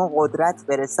یا به اون قدرت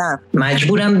برسم،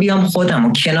 مجبورم بیام خودم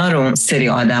و کنار اون سری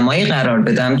آدمایی قرار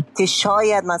بدم که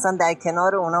شاید مثلا در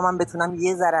کنار اونا من بتونم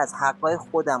یه ذره از حقای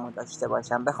خودم رو داشته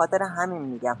باشم. به خاطر همین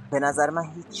میگم به نظر من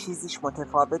هیچ چیزیش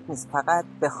متفاوت نیست، فقط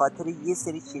به خاطر یه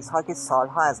سری چیزها که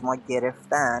سالها از ما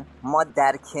گرفتن ما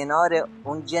در کنار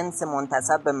اون جنس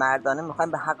منتسب به مردانه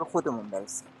میخوایم به حق خودمون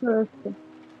برسیم. درسته.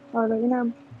 آره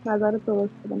اینم نظر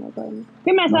درسته به نظر من.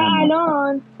 که مثلا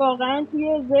الان واقعا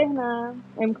توی ذهنم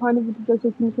امکانی وجود داشته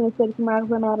که میتونه سری تو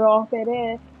مغز من راه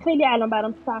بره. خیلی الان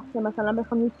برام سخته مثلا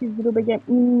بخوام یه چیزی رو بگم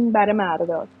این برای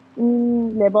مرداست، این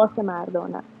لباس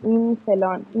مردانه، این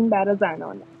فلان، این برای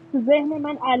زنانه. تو ذهن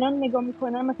من الان نگاه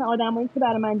میکنم مثلا آدمایی که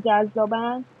برای من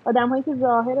جذابن، آدمایی که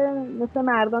ظاهر مثل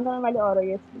مردان دارن ولی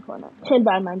آرایش میکنن، خیلی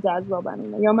برای من جذابن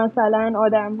اینا. یا مثلا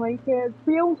آدمایی که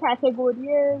توی اون کاتگوری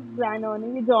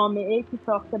زنانه جامعه که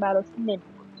ساخته براشون نمیشه،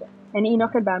 یعنی اینا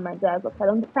خیلی برای من جذاب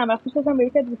کردن. چند وقت پیش داشتم با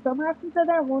یکی از دوستام حرف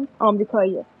می‌زدم، اون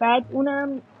آمریکاییه، بعد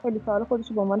اونم خیلی سال خودش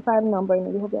رو به عنوان فرد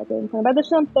نام‌باینری هویت می‌کنه. بعد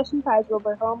داشتیم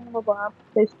تجربه‌هامون رو با هم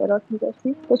به اشتراک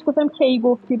می‌ذاشتیم. بهش گفتم کی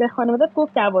گفتی به خانواده‌ات؟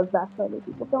 گفت 12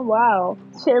 سالگی. گفتم واو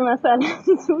چه مثلا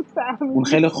زود فهمیدی. اون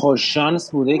خیلی خوش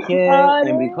شانس بوده که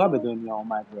آره. امریکا به دنیا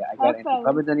اومده. اگر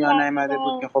امریکا به دنیا نیامده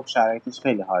بود که خب شرایطش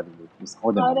خیلی حادی بود مثل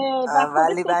خودمون. آره.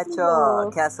 ولی بچه‌ها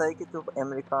کسایی که تو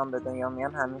امریکا هم به دنیا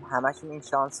میان همشون این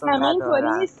شانس رو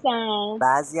ندارن.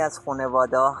 بعضی از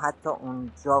خانواده‌ها حتی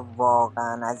اونجا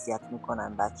واقعا اذیت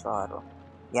میکنن بچه‌ها رو.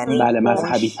 یعنی بله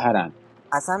مذهبی ترن.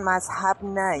 اصلا مذهب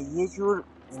نه، یه جور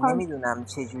نمیدونم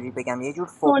چه جوری بگم، یه جور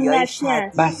فوبیای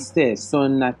شدید، بسته،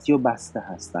 سنتی و بسته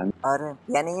هستن. آره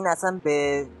یعنی این اصلا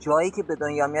به جایی که به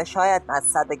دنیا میاد شاید از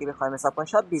 100 اگه بخوایم حساب کنیم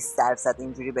شاید 20%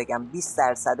 اینجوری بگم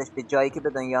 20%ش به جایی که به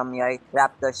دنیا میای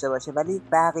ربط داشته باشه، ولی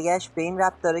بقیهش به این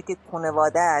ربط داره که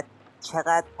خانواده‌ات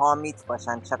چقدر حامیت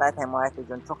باشن، چقدر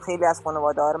حمایتشون. چون خیلی از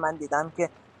خانواده‌ها رو من دیدم که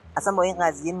اصلا با این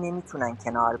قضیه نمیتونن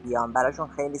کنار بیان، براشون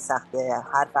خیلی سخته.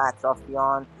 حرف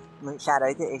اطرافیان،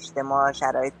 شرایط اجتماع،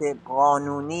 شرایط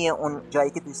قانونی اون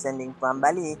جایی که توی زندگی می‌کنن،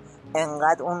 ولی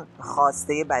انقدر اون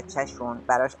خواسته بچه‌شون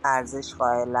براش ارزش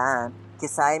قائلن که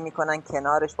سعی میکنن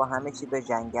کنارش با همه چی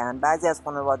بجنگن. بعضی از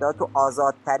خانواده‌ها تو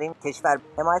آزادترین کشور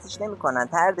حمایتش نمیکنن،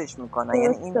 طردش میکنن.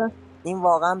 یعنی این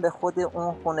واقعا به خود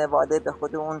اون خانواده، به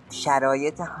خود اون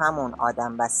شرایط همون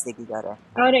آدم بستگی داره.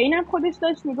 آره اینم خودش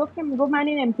داشت میگفت من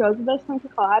این امتیازو داشتم که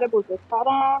خواهر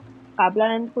بزرگترم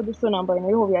قبلا خودش رو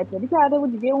نام‌باینری هویت‌یابی کرده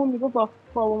بود دیگه، اون میگفت با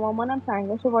بابا مامانم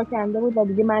سنگاشو واکنده بود و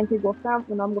دیگه من که گفتم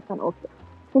اونام گفتن اوکی.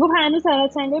 میگفت هنوز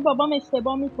سنگای بابام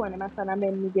اشتباه میکنه، مثلا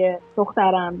بهم میگه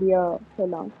دخترم بیا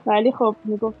فلان، ولی خب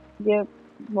میگفت دیگه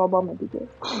بابام دیگه.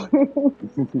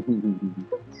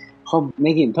 خب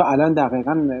نگین تو الان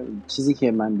دقیقاً چیزی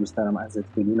که من دوست دارم ازت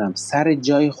بدونم، سر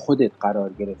جای خودت قرار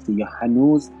گرفتی یا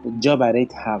هنوز جا برای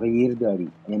تغییر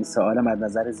داری؟ یعنی سوالم از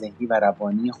نظر ذهنی و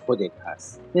روانی خودت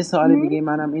هست. یه سوال دیگه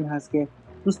منم این هست که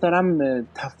دوست دارم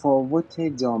تفاوت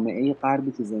جامعه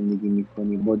غربی که زندگی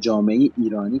میکنی با جامعه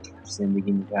ایرانی که توش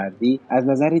زندگی میکردی از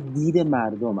نظر دید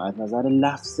مردم، از نظر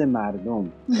لفظ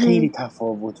مردم خیلی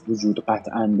تفاوت وجود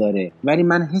قطعا داره، ولی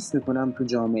من حس میکنم تو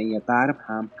جامعه غرب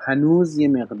هم هنوز یه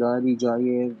مقداری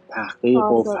جای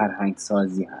تحقیق و فرهنگ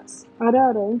سازی هست.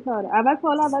 آره اینطوره. اول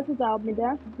تو جواب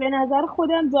میدم. به نظر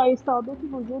خودم جای ثابتی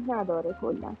وجود نداره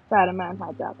کلا برای من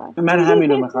حداقل. من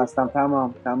همینو میخواستم.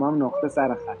 تمام نقطه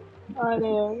سر خط. آره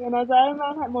به نظر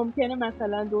من ممکنه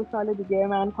مثلا 2 سال دیگه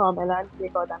من کاملا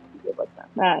یک آدم دیگه باشم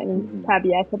و این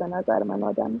طبیعت به نظر من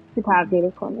آدم که تغییر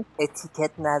کنه.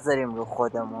 اتیکت نذاریم رو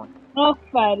خودمون.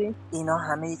 آفرین. اینا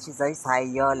همه یه چیزای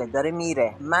سیاله داره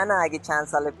میره. من اگه چند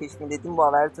سال پیش میدیدیم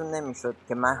باورتون نمیشد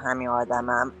که من همین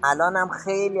آدمم. الانم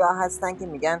خیلی ها هستن که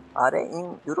میگن آره این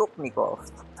دروغ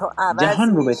میگفت. تو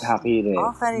جهان رو به تغییره.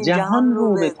 آفرین جهان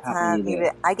رو به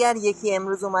تغییره. اگر یکی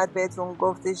امروز اومد بهتون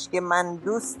گفتش که من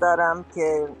دوست دارم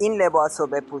که این لباسو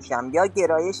بپوشم یا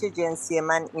گرایش جنسی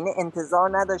من اینه، انتظار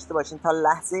نداشته باشین تا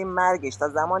لحظه مرگش، تا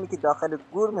زمانی که داخل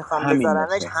گور میخوام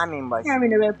بذارنش همین باشه،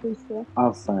 همینو بپوشه.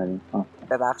 آفرین.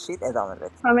 ببخشید ادامه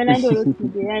بدید. کاملا درست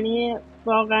میگی. یعنی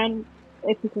واقعا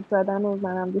اتیکت زدن رو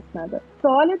منم دوست ندارم.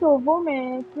 سوال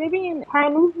دومه، ببین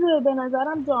هنوز به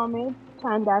نظرم جامعه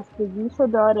چند دستگیشو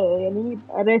داره، یعنی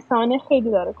رسانه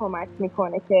خیلی داره کمک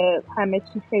میکنه که همه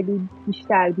چی خیلی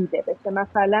بیشتر دیده بشه.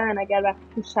 مثلا اگر وقتی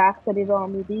تو شهر داری راه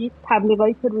میری،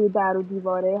 تبلیغایی که روی در و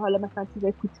دیواره، حالا مثلا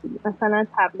چیزای کوچولی، مثلا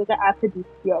تبلیغ اپ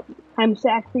دوستیابی، همیشه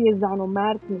عکس یه زن و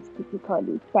مرد نیست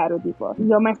تیپیکالی در و دیوار،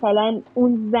 یا مثلا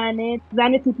اون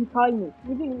زن تیپیکال نیست.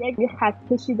 میدونی یک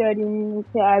خط کشی داریم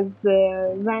که از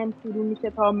زن شروع میشه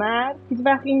تا مرد، هیچ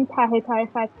وقت این ته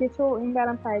خط کش و این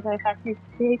برم ته خط کش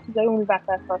یه چیزای اون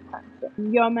وسط خواستن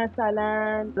میشه. یا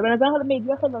مثلا به نظر حالا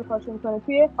مدیا خیلی کارش میکنه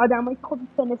توی آدمایی که خب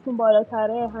سنشون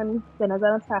بالاتره، همین به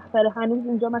نظرم سخت‌تره. هنوز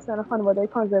اینجا مثلا خانواده‌های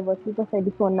کانزرواتیو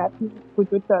خیلی سنتی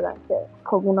وجود دارن که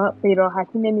خب اونا به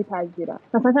راحتی نمیپذیرن.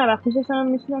 مثلا چند وقت پیشش هم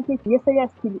میشینن که یه سری از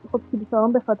کلیساها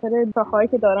به خاطر شاخه‌هایی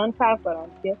که دارن فرق دارن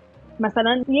که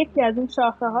مثلا یکی از این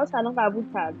شاخه‌هاش الان قبول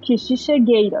کرد کشیش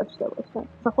گی داشته باشه.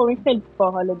 خب این خیلی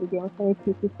باحاله دیگه، مثلا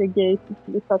کشیش گی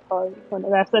کلیسا کار میکنه.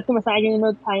 در صورتی که مثلا اگه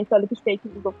اینو 5 سال پیش فکر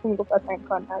میگفت اصلا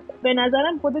امکان نداره. به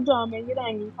نظرم خود جامعه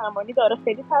رنگین کمانی داره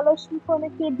خیلی تلاش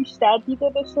میکنه که بیشتر دیده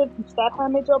بشه، بیشتر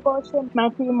همه جا باشه. من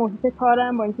توی محیط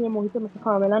کارم با اینکه محیط مثلا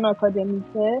کاملا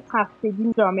آکادمیکه،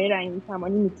 هفتگی جامعه رنگین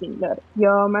کمانی میتینگ داره.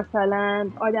 یا مثلا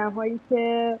آدم‌هایی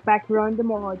که بک‌گراند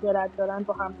مهاجرت دارن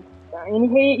با هم، یعنی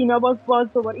هی اینا باز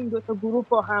دوباره این دو تا گروه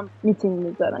با هم میتینگ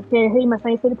میذارن که هی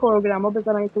مثلا یه سری پروگرام‌ها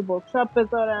بذارن، یه سری ورکشاپ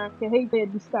بذارن که هی به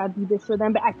بیشتر دیده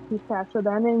شدن، به اکتیوتر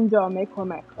شدن این جامعه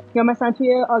کمک کنه. یا مثلا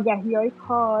توی آگهی‌های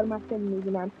کار مثلا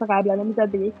می‌بینم که قبلا میذاد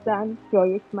به یک زن یا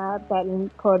یک مرد در این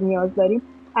کار نیاز داریم،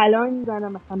 الان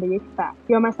میزنم مثلا به یک فرد.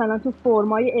 یا مثلا تو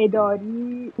فرمای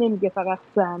اداری نمیگه فقط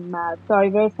زن مرد،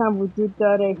 دایورس هم وجود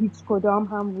داره، هیچ کدام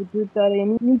هم وجود داره،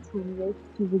 یعنی میتونی یک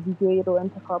چیز دیگه رو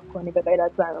انتخاب کنی به غیر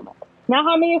از زن و مرد. نه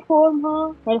همه فرم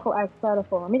ها ولی خب اکثر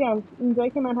فرم ها. میگم اینجایی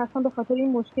که من هستم به خاطر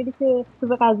این مشکلی که تو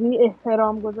به قضیه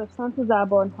احترام گذاشتن تو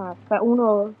زبان هست و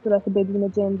اونو صورت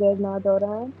بدون جندر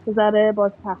ندارن، یه ذره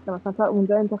باز سخته. مثلا تا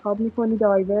اونجا انتخاب میکنی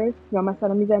دایورس یا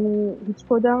مثلا میزنی هیچ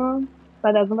کدام،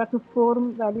 بعد از اون وقت تو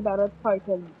فرم ولی برات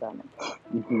تایتل میزنه.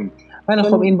 ولی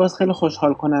خب این باز خیلی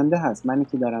خوشحال کننده هست. منی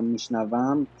که دارم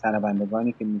میشنوم،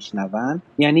 شنوندگانی که میشنون،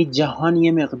 یعنی جهان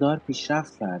یه مقدار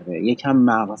پیشرفت کرده. یکم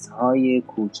مغزهای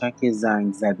کوچک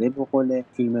زنگ زده به قول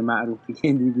فیلم معروفی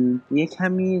که دیدیم، یه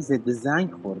کمی ضد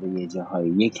زنگ خورده، یه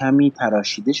جاهایی یه کمی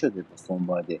تراشیده شده به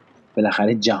سنباده.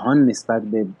 بالاخره جهان نسبت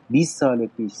به 20 سال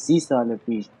پیش، 30 سال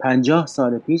پیش، 50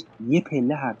 سال پیش یه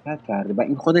پله حرکت کرده و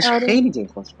این خودش خیلی جای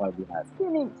خوشحالی هست.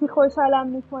 چی خوشحالم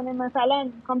میکنه؟ مثلا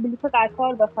میخوام بلیط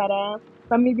قطار بخرم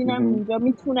و میبینم اینجا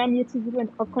میتونم یه چیزی رو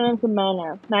انتخاب کنم که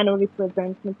منو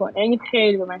ریپرزنت میکنه. این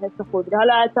خیلی به من حس خوبه.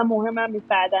 حالا اصلا مهمم نیست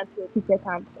بعداً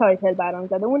تیکتم تایتل برام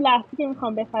زده، اون لحظه که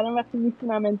میخوام بخرم وقتی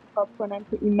میتونم انتخاب کنم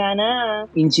که این منم.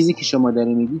 این چیزی که شما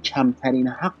داری میگی کمترین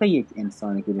حق یک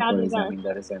انسانه که روی زمین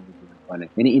داره زندگی میکنه.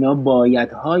 یعنی اینا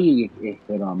بایدهای یک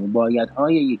احترامه،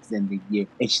 بایدهای یک زندگی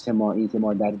اجتماعی که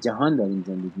ما در جهان داریم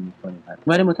زندگی میکنیم.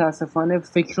 ولی متاسفانه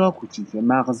فکرها کوچیکه،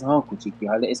 مغزها کوچیکه.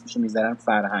 حالا اسمشو میذارن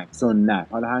فرهنگ، سنت،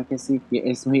 حالا هر کسی یه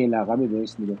اسم و یه لقبی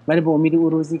بهش میده. ولی به امید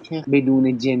اون روزی که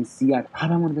بدون جنسیت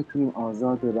هممون بتونیم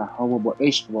آزاد و رها و با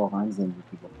عشق واقعا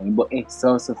زندگی بکنیم، با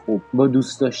احساس خوب، با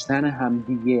دوست داشتن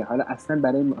همدیگه، حالا اصلا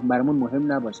برامون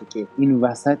مهم نباشه که این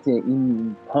وسط،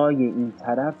 این پای این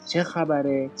طرف چه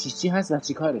خبره، چی هست و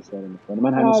چی کارش داره میکنه.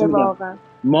 من همیشه میگم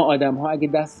ما آدم ها اگه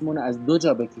دستمون از دو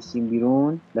جا بکشیم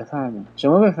بیرون، بفرمایید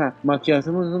شما بفرمایید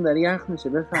ماکیاتمون داره یخ میشه،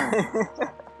 بفرمایید.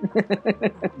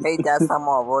 هی دستم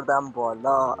آوردم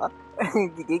بالا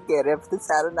دیگه گرفته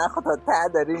سر نخوا تا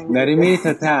ته داری میری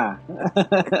تا ته.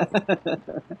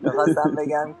 میخواستم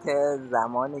بگم که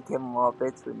زمانی که ما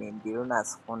بتونیم بیرون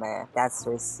از خونه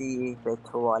دسترسی به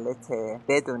توالت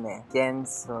بدون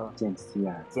جنس و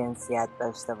جنسیت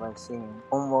داشته باشیم،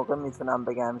 اون موقع میتونم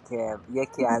بگم که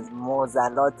یکی از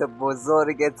معضلات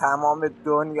بزرگ تمام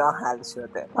دنیا حل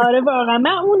شده. آره واقعا.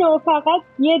 من اونو فقط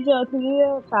یه جا توی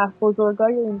شهر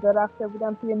بزرگای اینجا رفته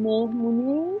بودم توی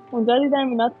مهمونی، اونجا دیدم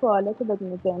اینا توالت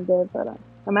بدون جندر دارن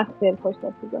و من خیلی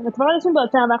خوشحال شدم. اتفاقا داشتیم با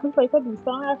چند وقتی با یک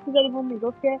دوستان حرف می‌زدیم، اون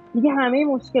میگفت که دیگه همه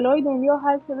مشکلای دنیا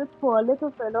حل شده، توالت و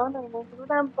فلان و اینا.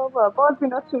 بودم بابا باز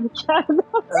اینا شروع کردن.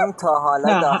 اون تا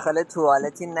حالا داخل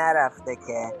توالتی نرفته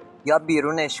که یا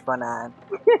بیرونش کنن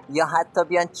یا حتی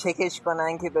بیان چکش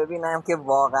کنن که ببینم که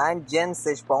واقعا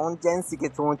جنسش با اون جنسی که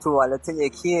تو اون توالت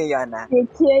یکیه یا نه.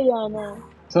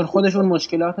 چون خودشون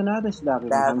مشکلات نداشت.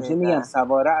 دقیقاً همیشه میگم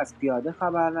سواره از پیاده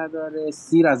خبر نداره،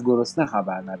 سیر از گرسنه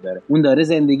خبر نداره. اون داره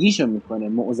زندگیشو میکنه،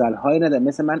 معضل‌هایی نداره.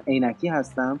 مثل من عینکی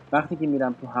هستم، وقتی که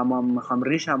میرم تو حمام میخوام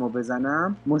ریشمو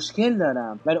بزنم مشکل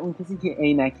دارم، ولی اون کسی که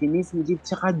عینکی نیست میگه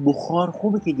چقدر بخار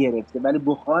خوبه که گرفته، ولی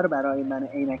بخار برای من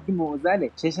عینکی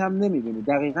معضله، چشم نمیبینی.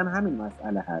 دقیقاً همین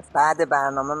مسئله هست. بعد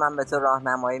برنامه من به تو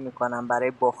راهنمایی میکنم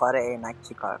برای بخار عینک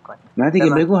چی کار کنی. نه دیگه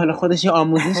بگو، حالا خودش یه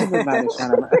آموزش بود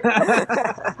براشونم.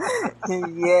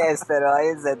 یه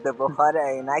استرای ضد بخار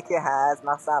عینکی هست،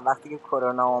 مثلا وقتی که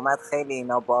کرونا اومد خیلی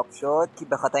اینا باب شد که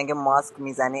به خاطر اینکه ماسک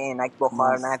میزنی عینک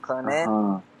بخار نکنه.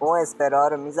 اون استرا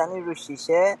رو میزنی رو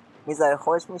شیشه، میذاره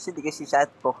خوش میشه دیگه، شیشه‌ت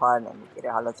بخار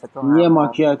نمیگیره. حالا چطور یه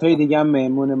ماکیاتوی دیگه هم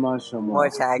مهمون ما شما.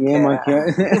 متشکرم.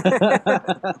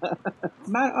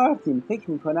 من آرتین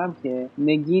فکر میکنم که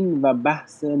نگین و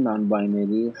بحث نان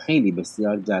باینری خیلی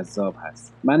بسیار جذاب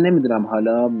هست. من نمیدونم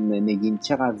حالا نگین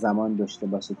چقدر زمان داشته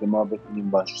باشه که ما بتونیم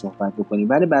باش صحبت بکنیم،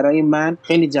 ولی برای من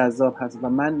خیلی جذاب هست و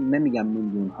من نمیگم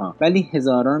میلیون ها، ولی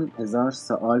هزار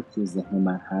سوال تو ذهن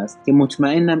من هست که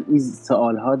مطمئنم این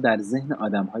سوال ها در ذهن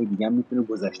آدم های دیگه میتونه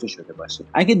گذاشته شده باشه.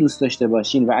 اگه دوست داشته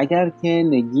باشین و اگر که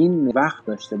نگین وقت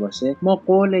داشته باشه، ما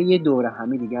قول یه دوره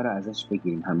همی دیگه رو ازش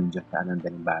بگیریم. همینجا که الان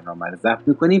داریم برنامه رو ضبط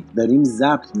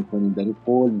میکنیم، داریم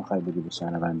قول میخوای بدی به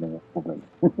شنونده خوبه.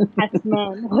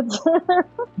 حتما.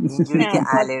 اینجوری که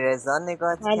علیرضا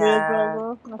نگاه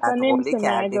کرد مثلا نمیشه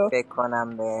کردی فکر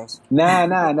کنم بهش. نه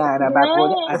بعد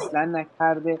اصلا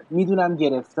نکرده. میدونم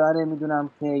گرفتاره، میدونم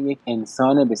که یک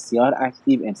انسان بسیار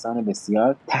اکتیو، انسان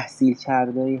بسیار تحصیل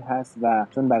کرده‌ای هست و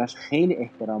چون براش خیلی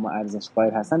احترام و ارزش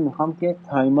قائل هستم میخوام که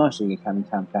تایماشو یک کمی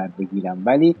کمتر بگیرم،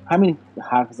 ولی همین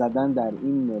حرف زدن در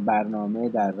این برنامه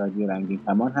در رادیو رنگین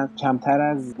کمان هم کمتر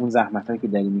از اون زحمتایی که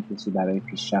داری میکشی برای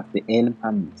پیشرفت علم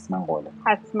هم نیست. من قولم.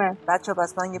 حتما. بچه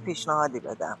پس من یه پیشنهادی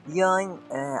بدم، بیاین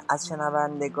از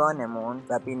شنوندگانمون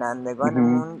و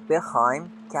بینندگانمون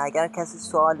بخوایم که اگر کسی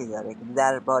سوالی داره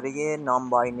درباره نان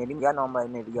باینری یا نان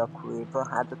باینری یا کویر، تو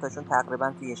هر دو تاشون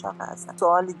تقریبا توی یه شاخه هستن،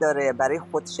 سوالی داره برای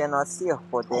خودشناسی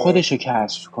خودشو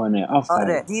کشف کنه. آفرین.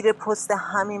 آره، زیر پست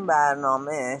همین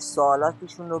برنامه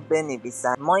سوالاتشون رو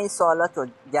بنویسن. ما این سوالات رو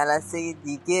جلسه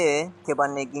دیگه که با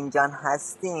نگین جان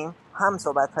هستیم هم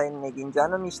صحبت‌های نگین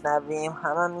جان رو میشنویم،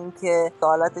 هم این که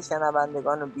سوالات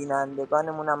شنوندگان و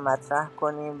بینندگانمون هم مطرح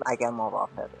کنیم اگر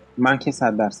موافقه. من که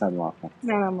 100% موافقم.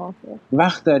 نه موافقم.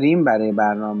 وقت داریم برای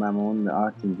برنامه‌مون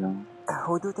آرتین جان؟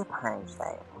 حدود 5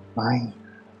 دقیقه.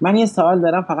 من یه سوال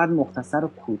دارم فقط مختصر و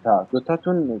کوتاه.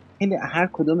 دوتاتون خیلی هر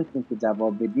کدومتون که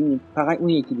جواب بدین فقط اون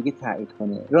یکی دیگه تایید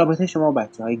کنه. رابطه شما با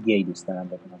بچه‌های گی دوست دارم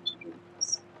بدونم چجوری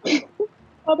است.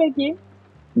 بگیم.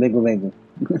 بگو.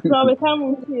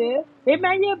 رابطه‌مون چیه؟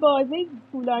 من یه بازه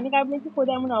طولانی قبل اینکه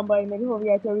خودمون نان باینری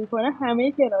هویت‌یابی کنم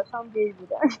همه کلاسام گی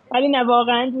بودن. ولی نه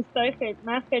واقعا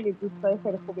من خیلی دوستای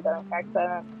خیلی خوبی دارم که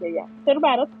اکثرا گی‌ان. چرا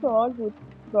برات سوال بود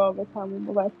رابطه‌مون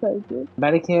با بچه‌های گی؟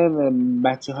 برای که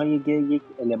بچه‌های گی یک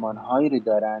المان‌هایی رو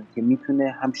دارن که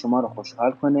میتونه هم شما رو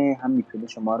خوشحال کنه، هم میتونه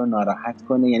شما رو ناراحت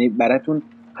کنه. یعنی براتون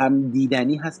هم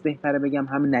دیدنی هست، بهتره بگم،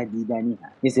 هم ندیدنی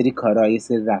هست. یه سری کارا، یه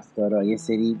سری رفتارا، یه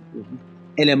سری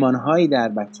المان‌هایی در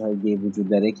بچه‌های گی وجود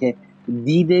داره که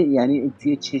دیده، یعنی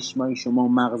توی چشمای شما و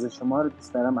مغز شما رو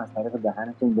دوست دارم از طریق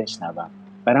دهنتون بشنوم.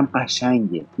 برام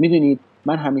قشنگه. میدونید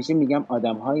من همیشه میگم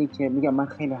آدم‌هایی که میگم من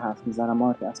خیلی حرف میزنم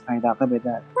از 5 دقیقه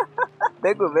بدر.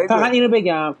 بگو. فقط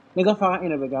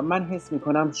اینو بگم من حس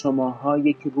میکنم شماها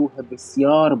یک روح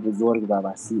بسیار بزرگ و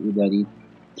وسیعی دارید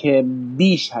که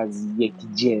بیش از یک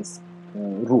جسم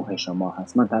روح شما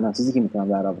هست. من تنها چیزی که میتونم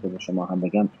در رابطه با شما هم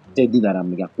بگم، جدی دارم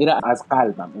میگم، اینو از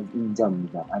قلبم، از اینجا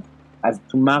میگم، از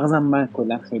تو مغزم. من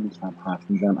کلا خیلی کم حرف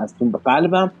میزنم، از تو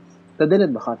قلبم تا دلت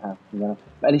بخواد حرف میزنم،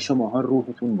 ولی شماها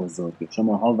روحتون بزرگه،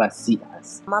 شماها وسیع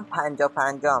هست. من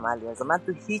 50-50 هم علیرضا، من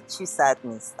تو هیچ چی صد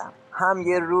نیستم. هم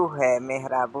یه روح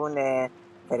مهربون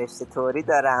فرشته طوری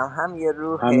دارم، هم یه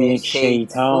روح یک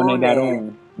شیطان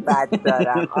درون بد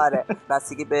دارم. آره،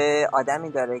 بستگی به آدمی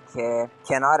داره که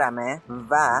کنارمه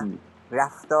و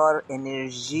رفتار،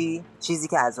 انرژی، چیزی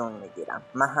که از اون میگیرم.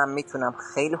 من هم میتونم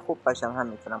خیلی خوب باشم، هم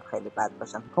میتونم خیلی بد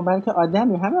باشم. خب برای که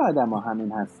همه آدما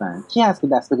همین هستن. کی هست که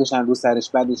دست بکشن رو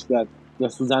سرش بعدش بیاد یا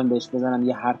سوزن بهش بزنن،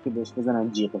 یه حرفی بهش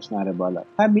بزنن جیغش نره بالا؟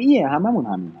 طبیعیه، هممون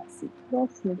همین هستیم.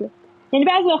 راست میگه. یعنی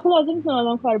بعضی وقتا لازم نیست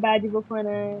آدم کار بعدی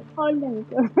بکنه، حال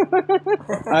نمیکنه.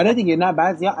 آره دیگه. نه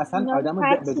بعضیا اصلا آدمو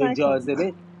به جای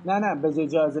جاذبه، به جای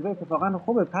جاذبه اتفاقا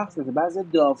خوبه پخش بشه. بعضی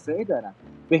دافعه دارن،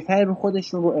 بهتره رو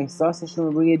خودشون، رو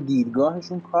احساسشون، روی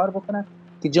دیدگاهشون کار بکنن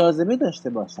که جاذبه داشته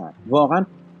باشن. واقعا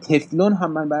تفلون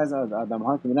هم، من بعضی از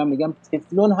آدم‌ها که میگم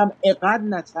تفلون هم اقد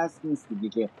نچسب نیست دیگه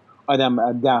که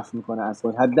آدم دفع میکنه از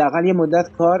خود. حداقل یه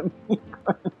مدت کار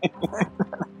میکنه.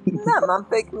 نه من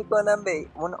فکر میکنم به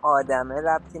اون آدمه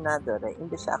ربطی نداره، این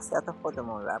به شخصیت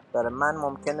خودمون ربط داره. من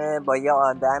ممکنه با یه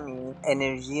آدمی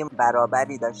انرژی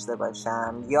برابری داشته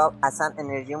باشم یا اصلا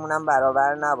انرژیمونم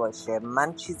برابر نباشه،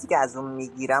 من چیزی که از اون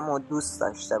میگیرم و دوست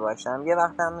داشته باشم. یه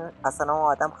وقت هم اصلا اون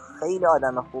آدم خیلی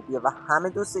آدم خوبیه و همه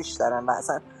دوستش دارن و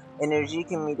اصلا انرژی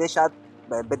که میده شاید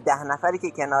به 10 نفری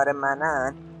که کنار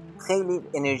منن خیلی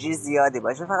انرژی زیادی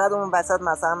باشه، فقط اون وسط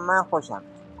مثلا من خوشم.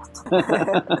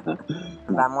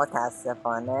 و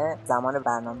متاسفانه زمان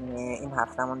برنامه این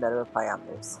هفتمون داره به پایان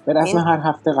میرسه. به رسم هر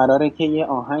هفته قراره که یه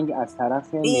آهنگ از طرف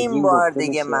این بار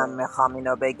دیگه من میخوام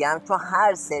اینو بگم، چون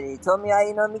هر سری تو میای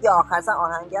اینو میگه آخرسا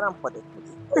آهنگرم خودت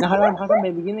میگی. نه حالا من می‌خواستم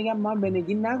به نگین بگم من به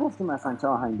نگین نگفتم مثلا چه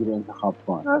آهنگی رو انتخاب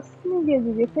کن. راست میگه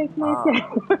دیگه، فکر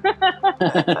نکردم.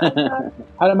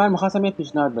 حالا من می‌خواستم یه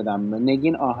پیشنهاد بدم،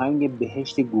 نگین آهنگ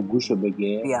بهشت گوگوشو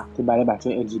بگه بیا. که برای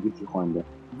بچه‌های LGBT خوانده.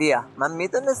 بیا، من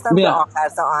میدونستم که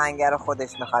آخرسا آهنگ رو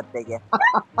خودش میخواد بگه.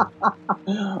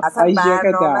 اصلا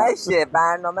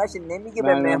برنامه‌شه نمیگه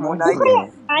به مهمونایی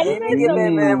نمیگه به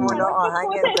مهمونا آهنگ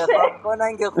انتخاب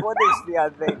کنن که خودش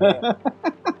بیاد بگه.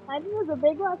 علیرضا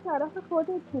بگو از طرف خودت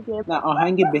دیگه. نه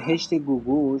آهنگ بهشت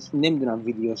گوگوش نمیدونم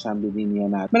ویدیوش هم دیدین یا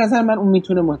نه، به نظر من اون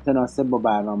میتونه متناسب با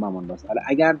برنامه‌مون باشه. حالا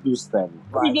اگر دوست دارید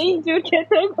دیگه اینجور که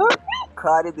تو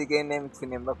کاری دیگه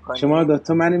نمیتونیم بکنیم. شما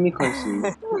دوتا منو میکشید.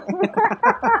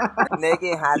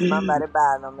 نگی حتما برای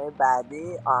برنامه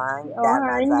بعدی آهنگ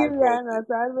در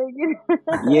نظر بگیر.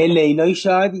 یه لیلای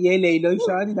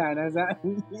شادی در نظر.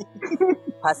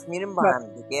 پس میریم با هم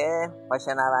دیگه با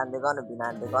شنوندگان و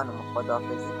بینندگانمون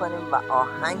خداحافظی کنیم و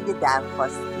آهنگ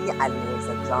درخواستی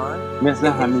علیرضا جان مثل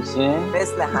همیشه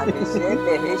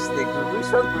بهشت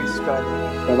گوگوش رو گوش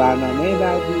کنیم. به برنامه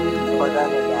بعدی خدا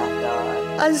نگهدار.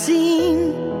 از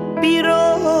این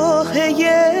بیراه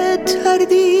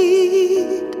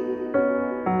تردید،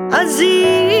 از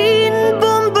این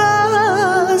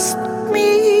بنبست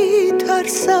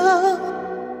میترسم،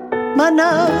 من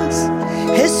از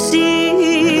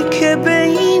حسی که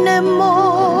بین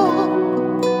ما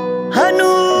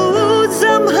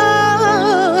هنوزم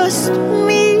هست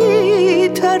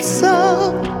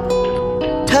میترسم،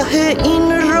 ته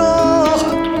این راه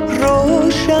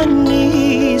روشن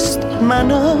نیست،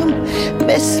 منم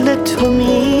مثل تو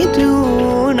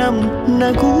میدونم،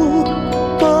 نگو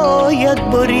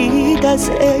باید برید از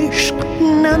عشق،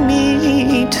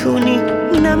 نمیتونیم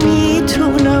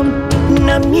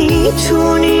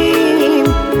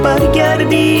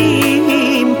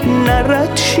برگردیم،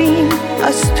 نردشیم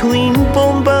از تو این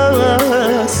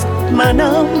بنبست،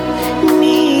 منم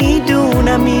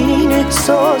میدونم این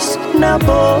احساس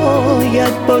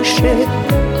نباید باشه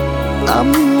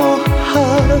اما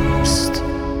هست.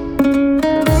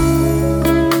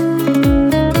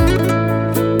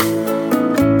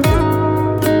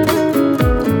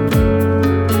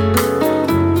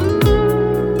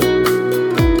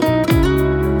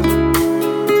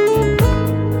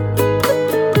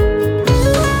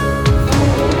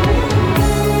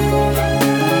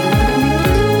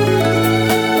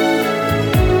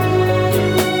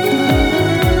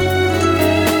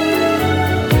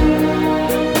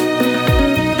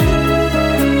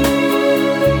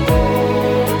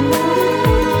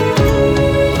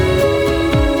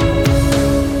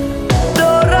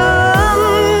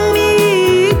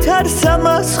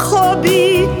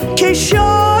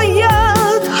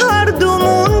 شاید هر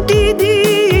دومون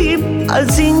دیدیم،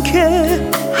 از اینکه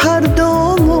هر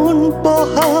دومون با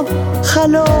هم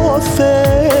خلاف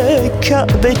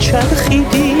کعبه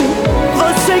چرخیدیم،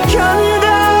 واسه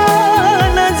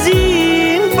کندن از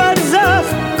این برزخ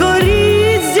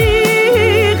گریزی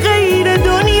غیر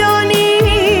دنیا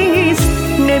نیست،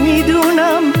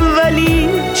 نمیدونم ولی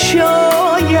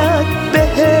شاید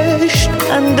بهشت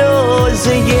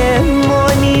اندازه ما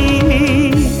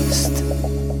نیست،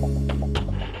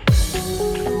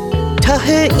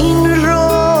 ته این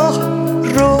راه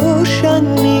روشن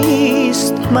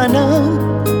نیست، منم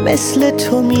مثل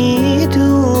تو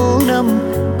میدونم،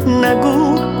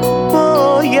 نگو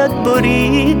باید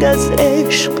برید از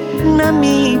عشق،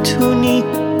 نمیتونیم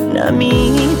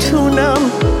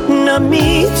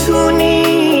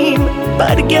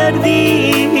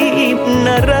برگردیم،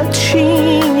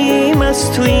 نردشیم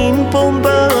از تو این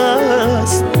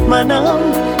بنبست، منم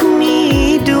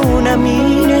میدونم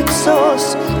این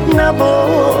احساس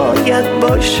نباید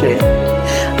باشه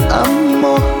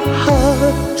اما